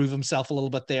need to prove himself a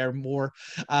little bit there more.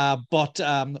 But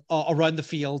around the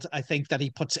field, I think that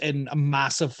he puts in a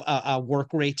massive work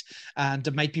rate, and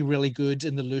it might be really good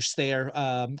in the loose there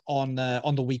on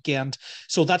the weekend.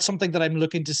 So that's something that I'm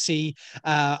looking to see.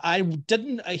 I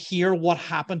didn't hear what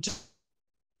happened to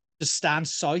Stan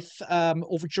South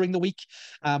over during the week,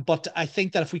 but I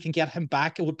think that if we can get him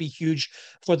back, it would be huge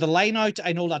for the line out.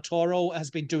 I know Latoro has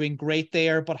been doing great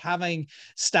there, but having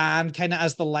Stan kind of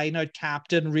as the line out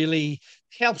captain really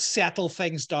helps settle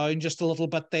things down just a little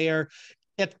bit there.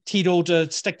 Get Tito to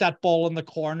stick that ball in the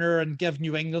corner and give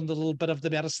New England a little bit of the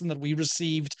medicine that we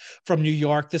received from New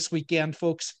York this weekend,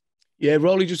 folks. Yeah,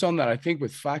 Roly, just on that, I think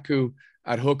with Facu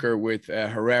at hooker, with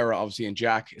Herrera, obviously, and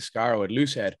Jack Ascaro at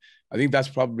loosehead, I think that's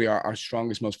probably our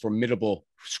strongest, most formidable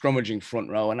scrummaging front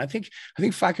row. And I think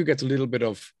Facu gets a little bit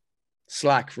of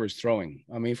slack for his throwing.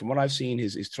 I mean, from what I've seen,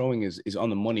 his throwing is on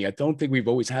the money. I don't think we've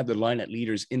always had the line-out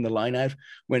leaders in the line-out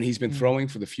when he's been throwing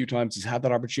for the few times he's had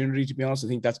that opportunity, to be honest. I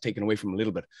think that's taken away from him a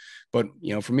little bit. But,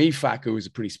 for me, Facu is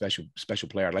a pretty special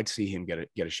player. I'd like to see him get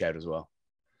a shout as well.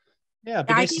 Yeah, it'd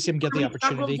be nice to see him get the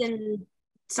opportunity. In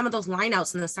some of those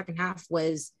lineouts in the second half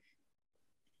was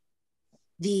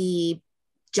the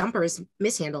jumpers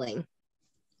mishandling,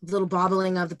 little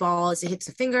bobbling of the ball as it hits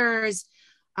the fingers,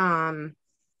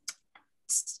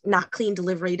 not clean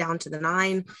delivery down to the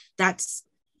 9. That's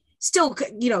still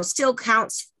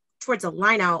counts towards a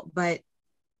line out, but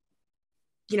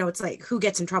it's like, who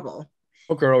gets in trouble?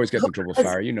 Hooker always gets in trouble,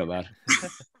 Farrah. You know that.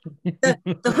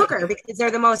 the hooker, because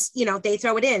they're the most, they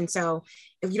throw it in. So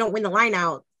if you don't win the line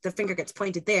out, the finger gets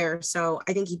pointed there. So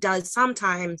I think he does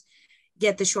sometimes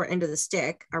get the short end of the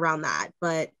stick around that.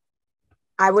 But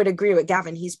I would agree with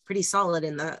Gavin. He's pretty solid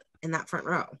in that front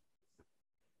row.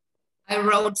 I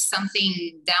wrote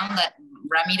something down that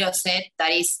Ramiro said,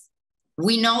 that is,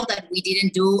 we know that we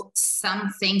didn't do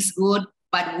some things good,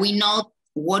 but we know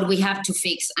what we have to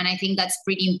fix. And I think that's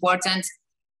pretty important.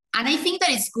 And I think that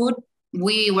it's good.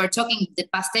 We were talking the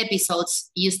past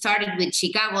episodes. You started with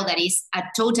Chicago, that is a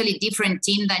totally different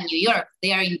team than New York.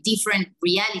 They are in different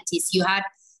realities. You had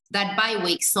that bye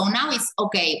week. So now it's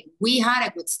okay. We had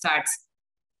a good start,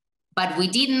 but we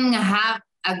didn't have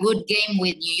a good game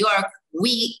with New York.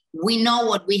 We know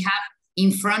what we have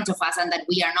in front of us and that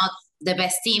we are not the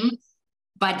best team,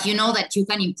 but you know that you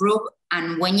can improve.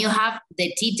 And when you have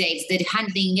the T-takes, the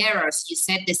handling errors, you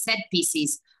said the set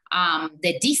pieces,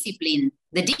 the discipline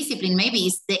maybe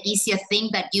is the easiest thing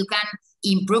that you can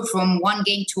improve from one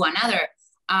game to another.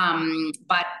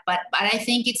 But I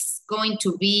think it's going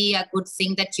to be a good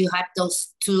thing that you had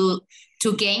those two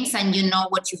games and you know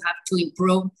what you have to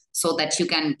improve so that you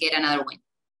can get another win.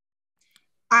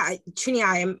 Trini,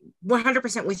 I am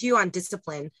 100% with you on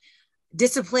discipline.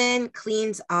 Discipline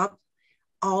cleans up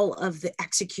all of the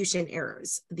execution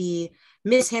errors, the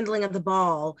mishandling of the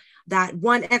ball, that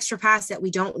one extra pass that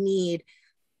we don't need.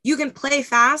 You can play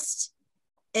fast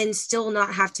and still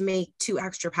not have to make 2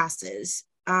 extra passes.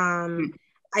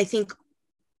 I think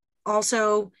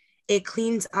also it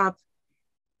cleans up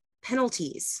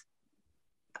penalties,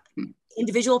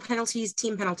 individual penalties,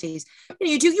 team penalties.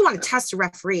 You want to test a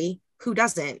referee. Who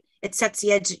doesn't? It sets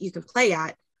the edge that you can play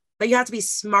at, but you have to be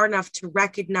smart enough to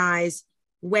recognize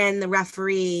when the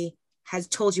referee has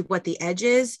told you what the edge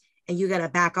is, and you got to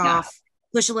back off,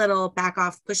 push a little, back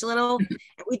off, push a little.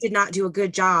 And we did not do a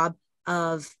good job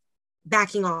of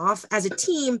backing off as a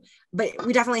team, but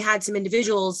we definitely had some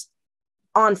individuals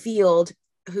on field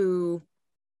who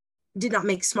did not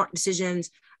make smart decisions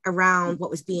around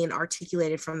what was being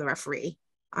articulated from the referee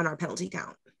on our penalty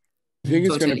count. I think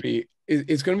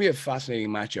it's going to be a fascinating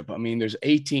matchup. I mean, there's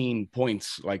 18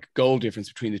 points, like goal difference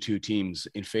between the two teams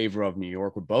in favor of New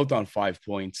York. We're both on 5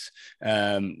 points.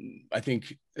 I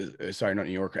think, sorry, not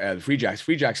New York, the Free Jacks.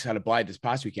 Free Jacks had a bye this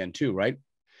past weekend too, right?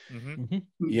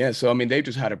 Yeah. So, I mean, they've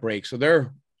just had a break. So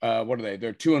they're, what are they?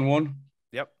 They're 2-1.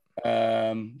 Yep.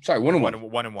 Sorry,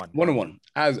 1-1. 1-1. 1-1,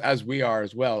 as we are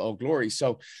as well. Oh, glory.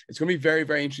 So it's going to be very,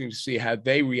 very interesting to see how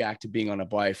they react to being on a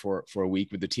bye for a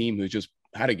week with the team who just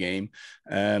had a game,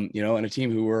 and a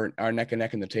team who are neck and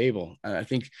neck in the table. And I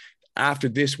think after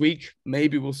this week,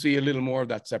 maybe we'll see a little more of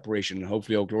that separation, and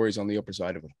hopefully Old Glory's on the upper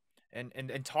side of it.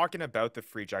 And talking about the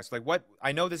Free Jacks, like what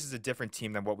I know this is a different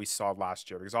team than what we saw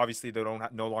last year, because obviously they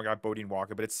no longer have Bodine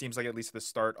Walker, but it seems like at least at the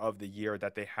start of the year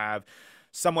that they have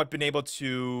somewhat been able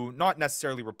to not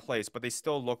necessarily replace, but they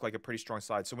still look like a pretty strong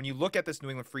side. So when you look at this New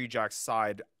England Free Jacks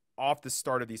side off the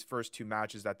start of these first two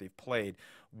matches that they've played,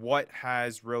 what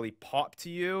has really popped to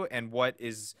you, and what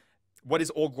is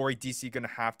Old Glory DC going to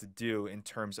have to do in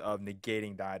terms of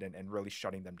negating that and really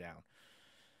shutting them down?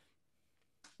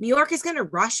 New York is going to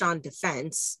rush on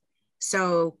defense,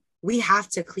 so we have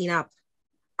to clean up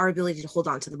our ability to hold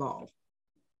on to the ball.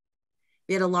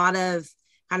 We had a lot of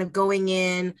kind of going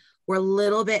in. We're a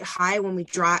little bit high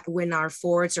when our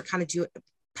forwards are kind of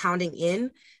pounding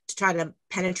in to try to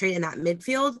penetrate in that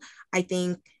midfield. I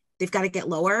think they've got to get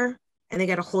lower, and they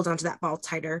got to hold on to that ball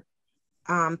tighter.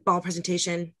 Ball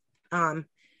presentation.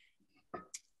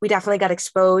 We definitely got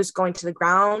exposed going to the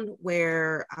ground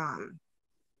where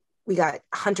we got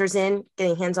hunters in,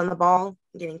 getting hands on the ball,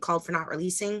 getting called for not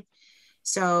releasing.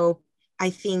 So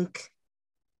I think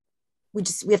we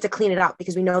have to clean it up,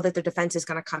 because we know that their defense is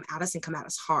going to come at us and come at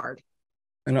us hard.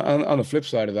 And on the flip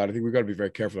side of that, I think we've got to be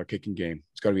very careful our kicking game.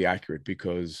 It's got to be accurate,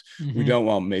 because we don't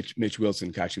want Mitch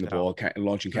Wilson catching the ball,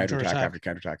 launching counterattack after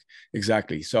counterattack.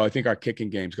 Exactly. So I think our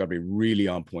kicking game's got to be really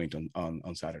on point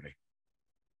on Saturday.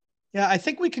 Yeah, I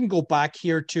think we can go back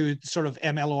here to sort of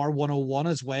MLR 101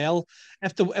 as well.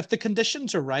 If the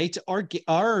conditions are right,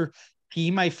 our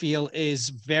team, I feel, is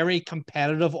very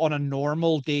competitive on a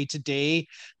normal day-to-day,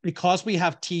 because we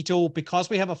have Tito, because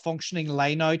we have a functioning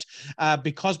line-out,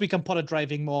 because we can put a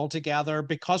driving maul together,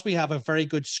 because we have a very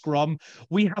good scrum.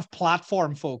 We have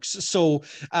platform, folks. So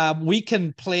we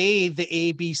can play the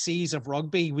ABCs of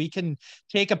rugby. We can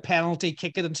take a penalty,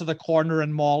 kick it into the corner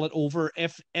and maul it over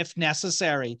if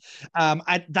necessary.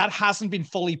 That hasn't been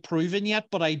fully proven yet,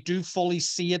 but I do fully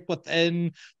see it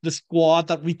within the squad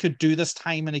that we could do this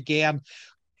time and again.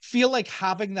 Feel like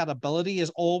having that ability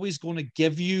is always going to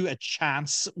give you a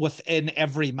chance within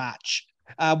every match.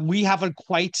 We haven't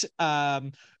quite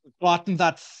gotten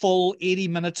that full 80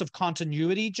 minutes of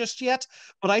continuity just yet,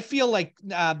 but I feel like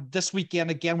this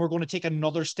weekend, again, we're going to take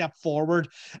another step forward,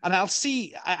 and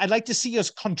I'd like to see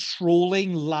us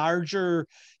controlling larger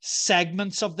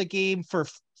segments of the game for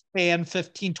 10,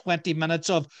 15, 20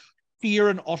 minutes of fear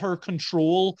and utter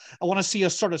control. I want to see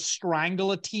us sort of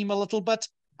strangle a team a little bit.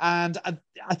 And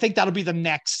I think that'll be the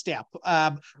next step.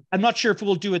 I'm not sure if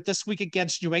we'll do it this week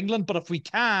against New England, but if we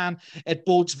can, it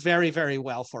bodes very, very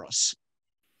well for us.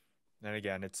 And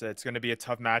again, it's going to be a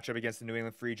tough matchup against the New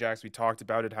England Free Jacks. We talked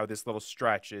about it, how this little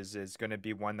stretch is going to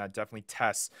be one that definitely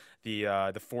tests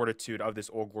the fortitude of this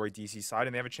Old Glory DC side,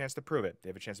 and they have a chance to prove it. They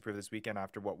have a chance to prove it this weekend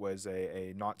after what was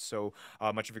a not so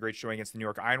much of a great showing against the New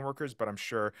York Ironworkers, but I'm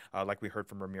sure, like we heard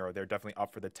from Ramiro, they're definitely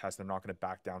up for the test. They're not going to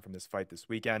back down from this fight this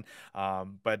weekend.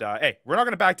 Hey, we're not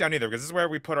going to back down either, because this is where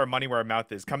we put our money where our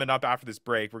mouth is. Coming up after this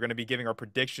break, we're going to be giving our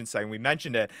prediction segment. We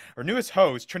mentioned it. Our newest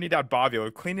host, Trinidad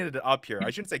Bavio, cleaning it up here. I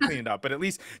shouldn't say cleaning it up, but at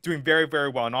least doing very, very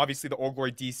well. And obviously the Old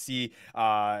Glory DC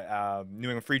New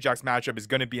England Free Jacks matchup is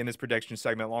going to be in this prediction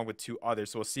segment along with two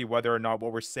others. So we'll see whether or not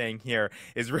what we're saying here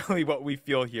is really what we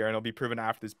feel here. And it'll be proven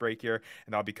after this break here.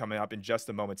 And that'll be coming up in just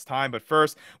a moment's time. But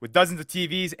first, with dozens of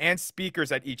TVs and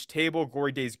speakers at each table,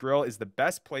 Glory Days Grill is the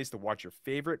best place to watch your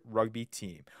favorite rugby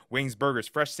team. Wings, burgers,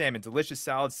 fresh salmon, delicious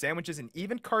salads, sandwiches, and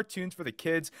even cartoons for the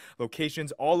kids.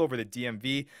 Locations all over the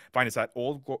DMV. Find us at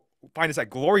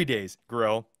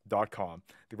glorydaysgrill.com.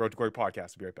 The Road to Glory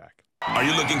podcast. We'll be right back. Are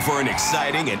you looking for an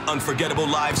exciting and unforgettable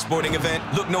live sporting event?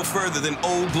 Look no further than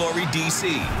Old Glory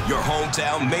DC, your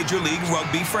hometown Major League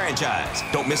Rugby franchise.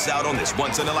 Don't miss out on this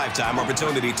once-in-a-lifetime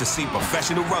opportunity to see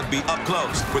professional rugby up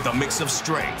close. With a mix of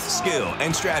strength, skill,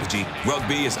 and strategy,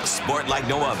 rugby is a sport like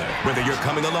no other. Whether you're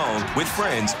coming alone, with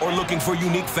friends, or looking for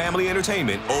unique family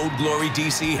entertainment, Old Glory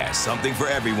DC has something for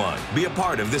everyone. Be a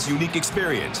part of this unique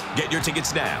experience. Get your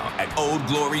tickets now at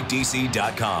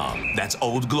oldglorydc.com. That's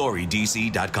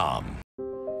oldglorydc.com.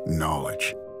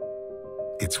 Knowledge.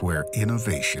 It's where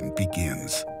innovation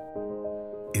begins.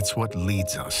 It's what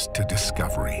leads us to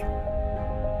discovery.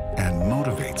 and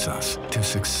motivates us to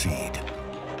succeed.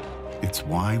 It's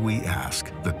why we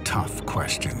ask the tough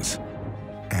questions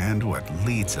and what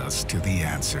leads us to the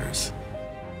answers.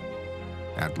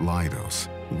 At Leidos,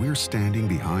 we're standing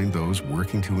behind those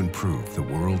working to improve the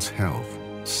world's health,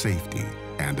 safety,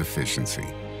 and efficiency.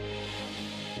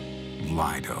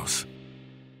 Leidos.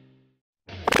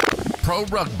 Pro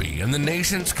Rugby in the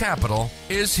nation's capital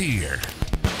is here.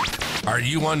 Are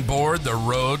you on board the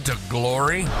road to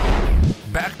glory?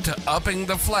 Back to upping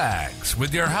the flags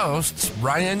with your hosts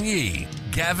Ryan Yee,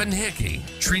 Gavin Hickey,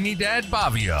 Trinidad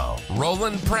Bavio,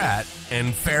 Roland Pratt,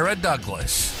 and Farrah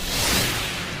Douglas.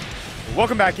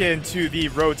 Welcome back into the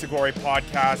Road to Glory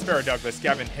podcast. Farrah Douglas,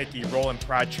 Gavin Hickey, Roland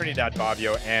Pratt, Trinidad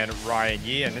Bavio, and Ryan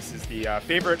Yee. And this is the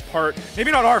favorite part, maybe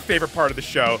not our favorite part of the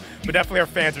show, but definitely our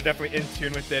fans are definitely in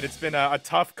tune with it. It's been a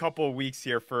tough couple of weeks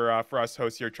here for us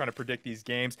hosts here trying to predict these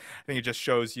games. I think it just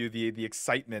shows you the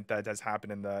excitement that has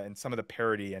happened in some of the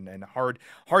parity and hard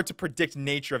to predict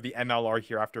nature of the MLR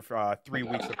here after 3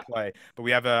 weeks of play. But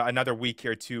we have another week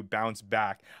here to bounce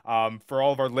back. For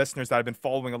all of our listeners that have been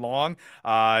following along,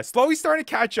 slowly starting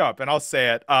to catch up, and I'll say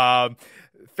it. Farrah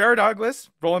Douglas,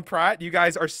 Roland Pratt, you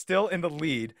guys are still in the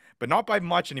lead, but not by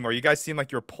much anymore. You guys seem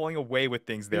like you're pulling away with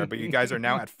things there, but you guys are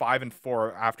now at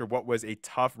 5-4 after what was a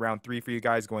tough round 3 for you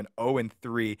guys, going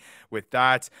 0-3 with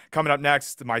that. Coming up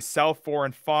next, myself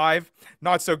 4-5,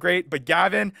 not so great, but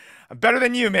Gavin, I'm better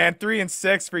than you, man.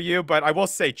 3-6 for you, but I will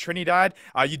say Trinidad,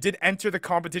 you did enter the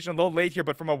competition a little late here,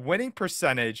 but from a winning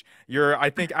percentage, you're I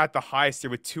think at the highest here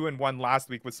with 2-1 last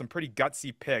week with some pretty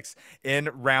gutsy picks in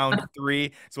round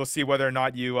 3. So we'll see whether or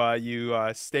not you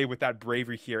stay with that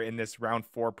bravery here in this round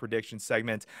 4 prediction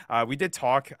segment. We did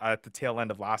talk at the tail end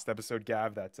of last episode,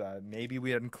 Gav, that maybe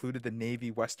we had included the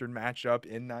Navy Western matchup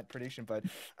in that prediction, but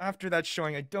after that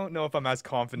showing, I don't know if I'm as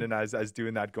confident as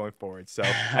doing that going forward. So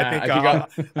I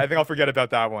think I'll forget about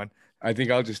that one. I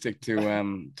think I'll just stick to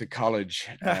college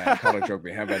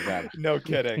rugby. How about that? No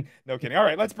kidding. All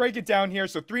right, let's break it down here.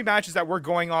 So 3 matches that we're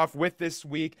going off with this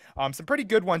week. Some pretty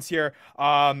good ones here.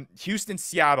 Houston,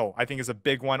 Seattle, I think is a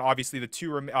big one. Obviously, the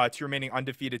two remaining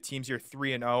undefeated teams here,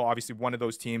 3-0. Obviously, one of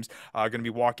those teams going to be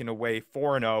walking away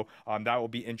 4-0. That will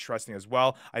be interesting as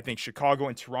well. I think Chicago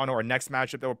and Toronto are next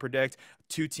matchup that we'll predict.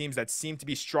 2 teams that seem to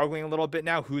be struggling a little bit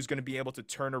now. Who's going to be able to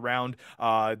turn around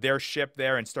their ship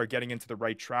there and start getting into the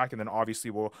right track? And then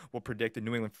obviously we'll predict the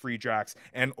New England Free Jacks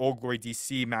and Old Glory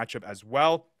DC matchup as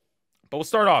well. But let's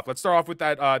start off with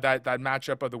that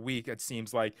matchup of the week, it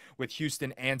seems like, with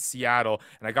Houston and Seattle.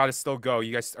 And I got to still go.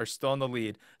 You guys are still in the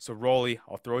lead. So Roly,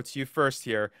 I'll throw it to you first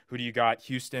here. Who do you got,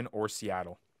 Houston or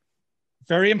Seattle?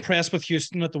 Very impressed with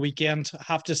Houston at the weekend. I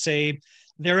have to say,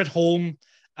 they're at home.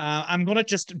 I'm going to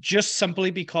just simply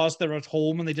because they're at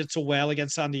home and they did so well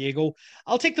against San Diego,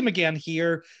 I'll take them again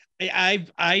here.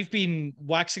 I've been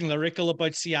waxing lyrical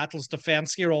about Seattle's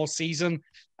defense here all season.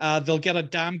 They'll get a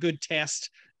damn good test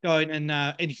down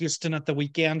in Houston at the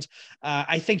weekend.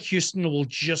 I think Houston will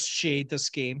just shade this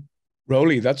game.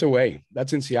 Roly, that's away.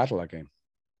 That's in Seattle, that game.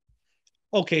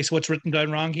 Okay, so what's written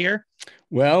down wrong here?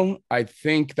 Well, I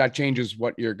think that changes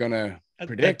what you're going to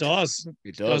predict. It does.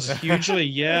 It does hugely,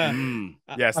 yeah.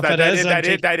 Yes,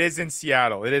 that is in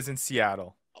Seattle. It is in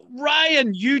Seattle.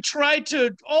 Ryan, you tried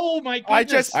to. Oh my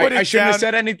goodness! I shouldn't have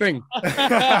said anything. You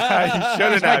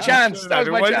shouldn't have. Chance. That was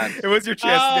my chance. It was your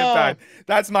chance to get back.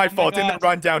 That's my fault. In the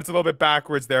rundown, it's a little bit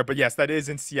backwards there, but yes, that is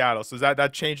in Seattle. So is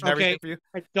that changed everything for you?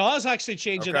 It does actually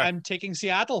change it. I'm taking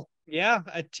Seattle. Yeah,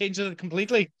 it changes it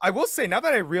completely. I will say, now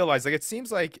that I realize, like, it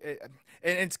seems like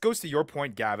and it goes to your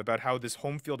point, Gav, about how this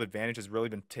home field advantage has really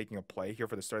been taking a play here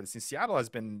for the start of the season. Seattle has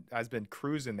been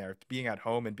cruising there, being at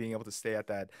home and being able to stay at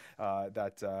the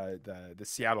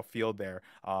Seattle field there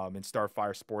in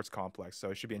Starfire Sports Complex.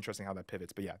 So it should be interesting how that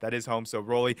pivots. But yeah, that is home. So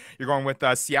Roly, you're going with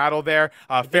Seattle there.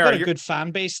 Farrah, a good fan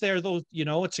base there, though. You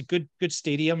know, it's a good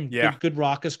stadium. Yeah, good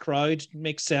raucous crowd.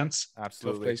 Makes sense.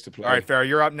 Absolutely. Tough place to play. All right, Farrah,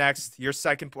 you're up next. You're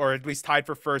second, or at least tied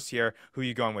for first here. Who are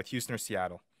you going with, Houston or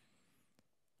Seattle?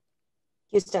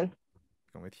 Houston.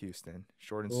 Going with Houston.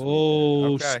 Short and sweet.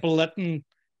 Oh, okay.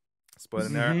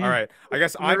 Splitting there. All right. I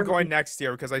guess I'm going next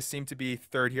here because I seem to be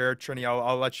third here. Trini,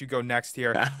 I'll let you go next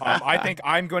here. I think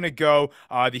I'm going to go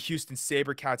the Houston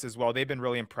SaberCats as well. They've been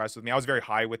really impressed with me. I was very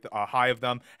high of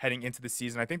them heading into the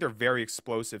season. I think they're very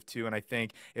explosive too. And I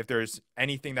think if there's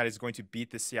anything that is going to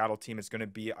beat the Seattle team, it's going to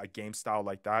be a game style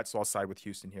like that. So I'll side with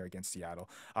Houston here against Seattle.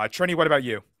 Trini, what about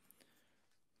you?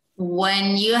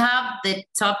 When you have the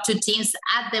top 2 teams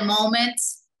at the moment,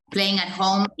 playing at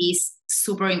home is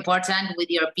super important with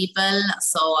your people.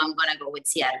 So I'm going to go with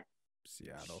Seattle.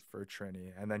 Seattle for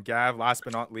Trini. And then Gav, last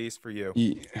but not least for you.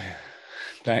 Yeah.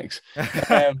 Thanks.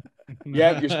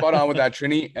 Yeah, you're spot on with that,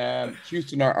 Trini.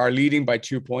 Houston are leading by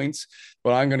 2 points,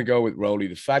 but I'm going to go with Roly.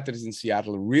 The fact that it's in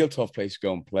Seattle, a real tough place to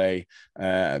go and play.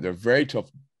 They're a very tough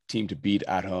team to beat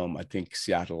at home. I think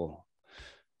Seattle,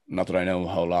 not that I know a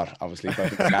whole lot, obviously,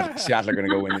 but I think Seattle are going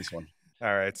to go win this one.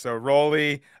 All right, so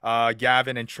Roly,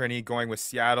 Gavin, and Trini going with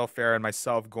Seattle. Farrah and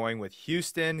myself going with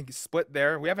Houston. Split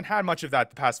there. We haven't had much of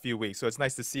that the past few weeks, so it's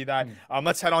nice to see that.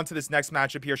 Let's head on to this next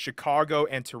matchup here: Chicago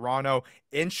and Toronto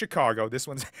in Chicago. This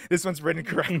one's written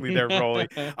correctly there, Roly.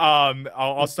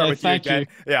 I'll start with you again.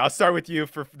 Yeah, I'll start with you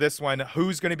for this one.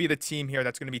 Who's going to be the team here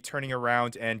that's going to be turning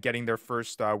around and getting their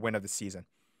first win of the season?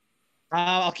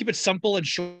 I'll keep it simple and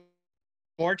short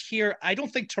here. I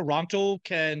don't think Toronto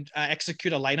can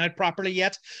execute a line out properly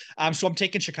yet. So I'm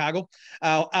taking Chicago.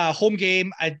 Home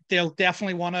game, they'll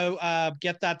definitely want to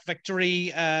get that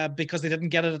victory because they didn't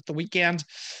get it at the weekend.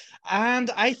 And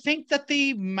I think that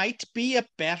they might be a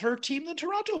better team than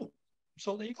Toronto.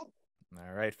 So there you go.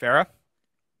 All right, Farrah?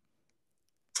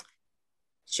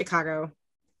 Chicago.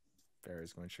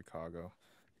 Farrah's going Chicago.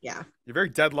 Yeah, you're very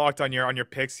deadlocked on your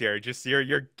picks here. Just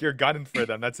you're gunning for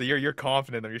them. That's you're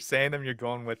confident in them. You're saying them. You're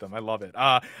going with them. I love it.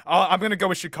 I'm gonna go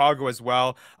with Chicago as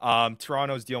well.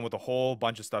 Toronto's dealing with a whole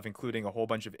bunch of stuff, including a whole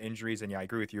bunch of injuries. And yeah, I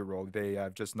agree with you, Roly. They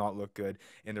have just not looked good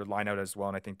in their lineout as well.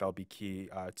 And I think that'll be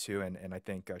key too. And I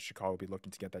think Chicago will be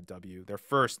looking to get that W, their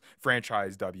first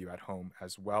franchise W at home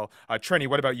as well. Trini,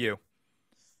 what about you?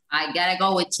 I gotta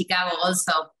go with Chicago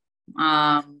also.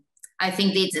 I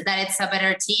think that it's a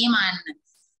better team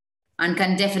and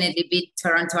can definitely beat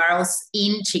Toronto Arrows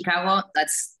in Chicago.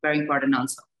 That's very important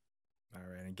also. All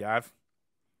right, and Gav?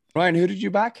 Ryan, who did you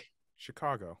back?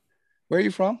 Chicago. Where are you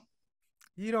from?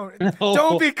 You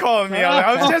don't be calling me out.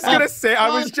 I was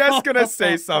just gonna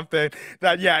say something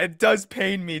that it does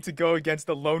pain me to go against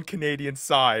the lone Canadian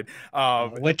side.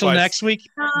 Wait till next week.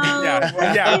 That'll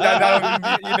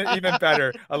be even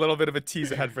better. A little bit of a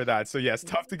tease ahead for that. So yes,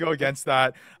 tough to go against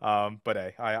that. But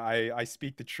hey, I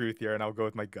speak the truth here, and I'll go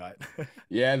with my gut.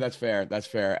 Yeah, that's fair. That's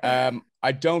fair.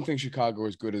 I don't think Chicago are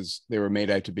as good as they were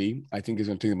made out to be. I think it's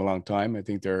going to take them a long time. I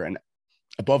think they're an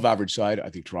above average side. I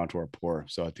think Toronto are poor,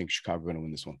 so I think Chicago are going to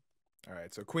win this one. All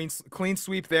right, so clean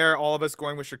sweep there. All of us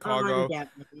going with Chicago.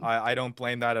 I don't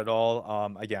blame that at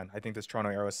all. Again, I think this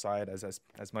Toronto Arrows side, as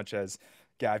much as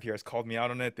Gav here has called me out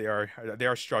on it, they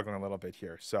are struggling a little bit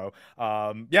here. So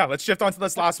let's shift on to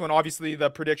this last one. Obviously,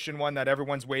 the prediction one that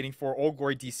everyone's waiting for: Old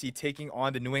Glory DC taking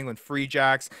on the New England Free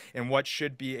Jacks in what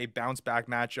should be a bounce back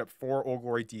matchup for Old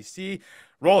Glory DC.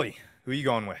 Roly, who are you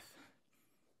going with?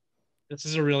 This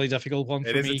is a really difficult one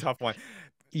for me. It is a tough one.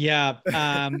 Yeah.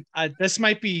 This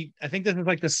might be, I think this is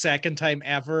like the second time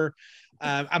ever.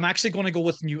 I'm actually going to go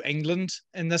with New England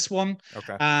in this one.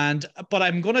 Okay. But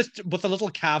I'm going to, with a little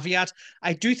caveat,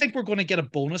 I do think we're going to get a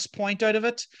bonus point out of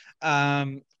it.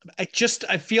 I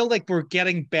feel like we're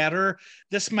getting better.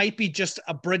 This might be just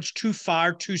a bridge too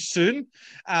far too soon.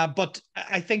 But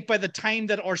I think by the time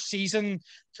that our season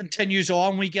continues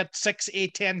on, we get 6,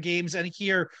 8, 10 games in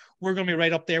here, we're going to be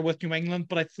right up there with New England.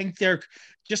 But I think their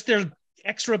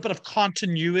extra bit of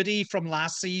continuity from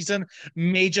last season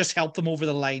may just help them over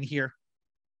the line here.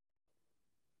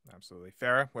 Absolutely.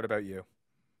 Farrah, what about you?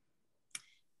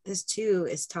 This too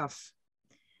is tough,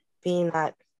 being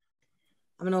that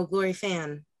I'm an Old Glory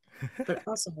fan, but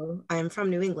also I am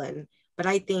from New England. But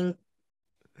I think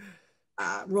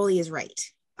Roly is right.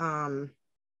 I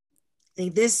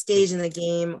think this stage in the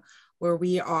game where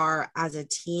we are as a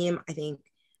team, I think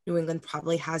New England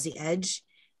probably has the edge.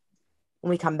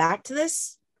 When we come back to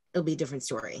this, it'll be a different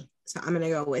story. So I'm going to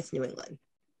go with New England.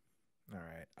 All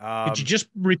right. Could you just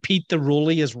repeat the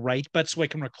Roly is right, but so I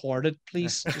can record it,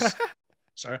 please?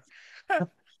 Sorry. Well,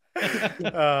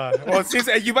 it seems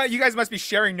you guys must be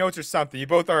sharing notes or something. You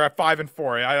both are at 5 and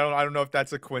 4. I don't know if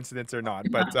that's a coincidence or not.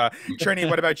 But Trini,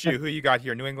 what about you? Who you got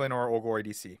here, New England or Old Glory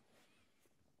DC?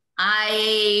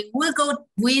 I will go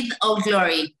with Old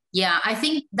Glory. Yeah, I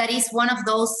think that is one of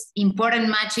those important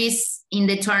matches in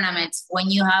the tournament. When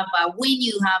you have a win,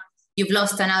 you've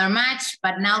lost another match,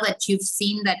 but now that you've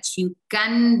seen that you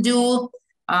can do,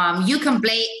 you can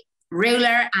play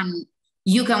regular and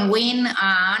you can win.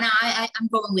 I'm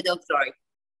going with Old Glory.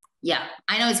 Yeah,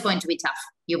 I know it's going to be tough.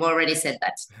 You've already said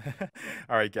that.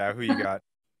 All right, Gav, who you got?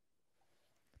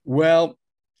 Well,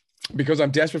 because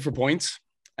I'm desperate for points,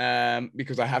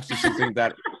 because I have to do something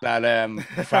that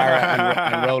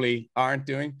Farrah and Roly aren't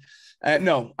doing.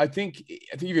 No, I think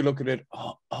if you look at it,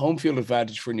 home field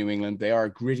advantage for New England. They are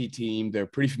a gritty team. They're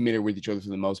pretty familiar with each other for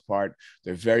the most part.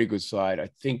 They're a very good side. I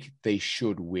think they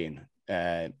should win.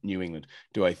 New England.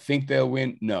 Do I think they'll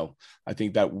win? No. I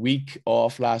think that week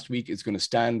off last week is going to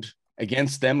stand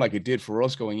against them like it did for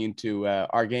us going into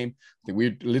our game. I think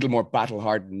we're a little more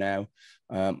battle-hardened now.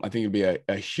 I think it'll be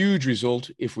a huge result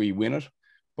if we win it,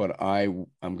 but I'm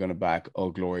going to back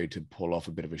Old Glory to pull off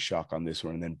a bit of a shock on this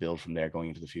one and then build from there going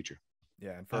into the future.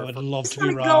 Yeah, and I would love to be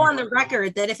I'm wrong. go on the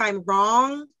record that if I'm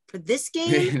wrong for this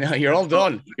game, No, you're all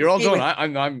done. You're all done.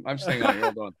 I'm staying on. You're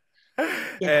all done.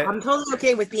 yeah, I'm totally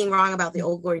okay with being wrong about the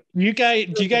Old Glory. Do you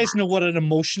guys know what an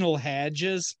emotional hedge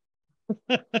is?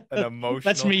 An emotional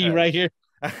That's me hedge. right here.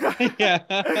 Yeah,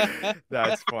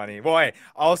 that's funny. Well, hey,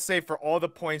 I'll say for all the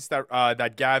points that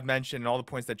that Gav mentioned and all the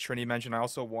points that Trini mentioned, I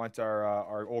also want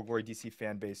our Old Glory DC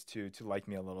fan base to like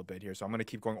me a little bit here. So I'm gonna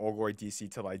keep going Old Glory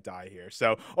DC till I die here.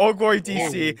 So Old Glory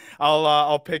DC,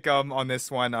 I'll pick on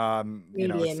this one. You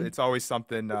know, it's always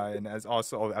something, and as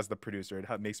the producer,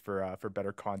 it makes for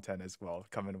better content as well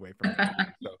coming away from it.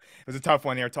 So it was a tough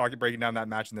one here, breaking down that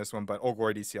match in this one, but Old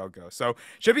Glory DC, I'll go. So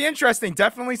should be interesting.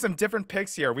 Definitely some different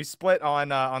picks here. We split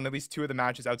on at least two of the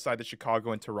matches outside the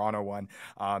Chicago and Toronto one.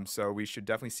 So we should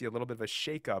definitely see a little bit of a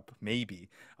shakeup, maybe,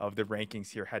 of the rankings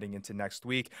here heading into next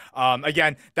week.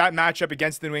 Again, that matchup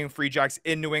against the New England Free Jacks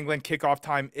in New England, kickoff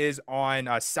time is on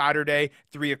Saturday,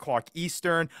 3 o'clock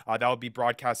Eastern. That will be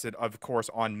broadcasted, of course,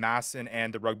 on Masson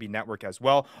and the Rugby Network as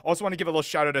well. Also want to give a little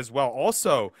shout out as well.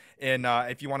 Also,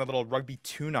 if you want a little rugby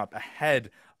tune-up ahead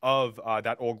of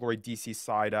that Old Glory DC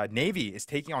side, Navy is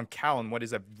taking on Cal in what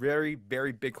is a very,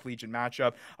 very big collegiate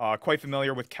matchup. Quite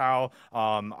familiar with Cal.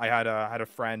 I had a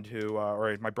friend who,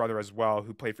 or my brother as well,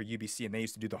 who played for UBC, and they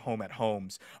used to do the home at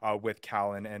homes with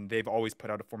Cal, and they've always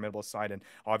put out a formidable side. And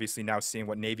obviously now seeing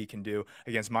what Navy can do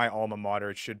against my alma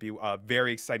mater, it should be a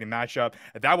very exciting matchup.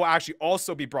 That will actually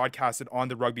also be broadcasted on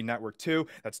the Rugby Network too.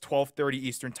 That's 12:30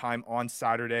 Eastern time on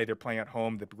Saturday. They're playing at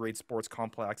home, the Great Sports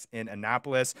Complex in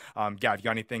Annapolis. Gav, you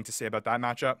got anything to say about that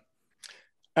matchup?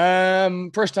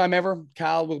 First time ever,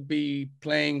 Cal will be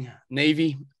playing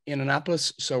Navy in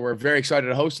Annapolis, so we're very excited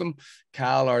to host them.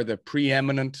 Cal are the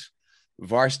preeminent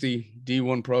varsity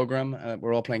D1 program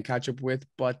we're all playing catch up with,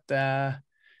 but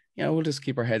you know, we'll just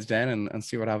keep our heads down and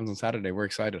see what happens on Saturday. We're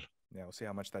excited. Yeah, we'll see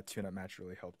how much that tune-up match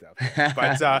really helped out.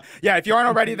 But yeah, if you aren't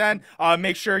already, then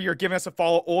make sure you're giving us a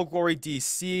follow, Old Glory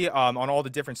DC, on all the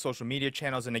different social media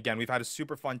channels. And again, we've had a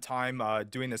super fun time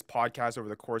doing this podcast over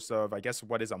the course of, I guess,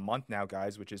 what is a month now,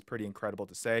 guys, which is pretty incredible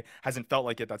to say. Hasn't felt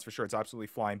like it, that's for sure. It's absolutely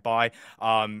flying by.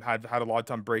 Had a lot of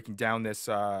time breaking down this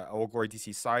Old Glory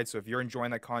DC side. So if you're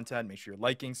enjoying that content, make sure you're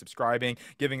liking, subscribing,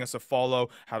 giving us a follow.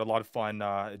 Had a lot of fun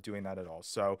doing that at all.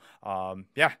 So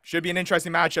yeah, should be an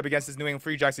interesting matchup against this New England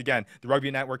Free Jacks again. The Rugby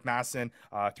Network Masson,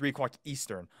 3 o'clock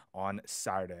Eastern on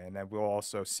Saturday. And then we'll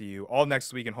also see you all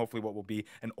next week and hopefully what will be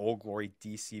an Old Glory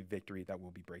DC victory that we'll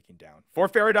be breaking down. For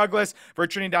Farrah Douglas, for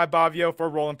Trinidad Bavio, for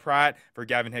Roland Pratt, for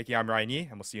Gavin Hickey, I'm Ryan Yee,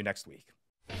 and we'll see you next week.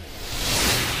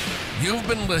 You've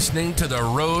been listening to the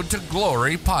Road to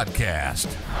Glory podcast,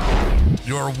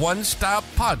 your one-stop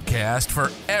podcast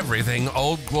for everything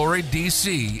Old Glory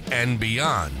DC and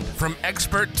beyond. From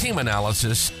expert team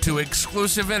analysis to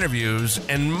exclusive interviews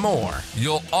and more,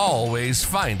 you'll always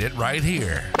find it right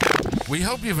here. We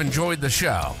hope you've enjoyed the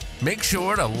show. Make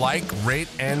sure to like, rate,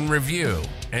 and review,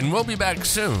 and we'll be back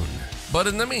soon. But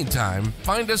in the meantime,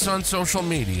 find us on social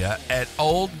media at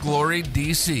Old Glory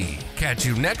DC. Catch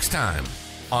you next time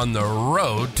on the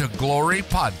Road to Glory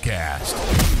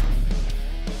podcast.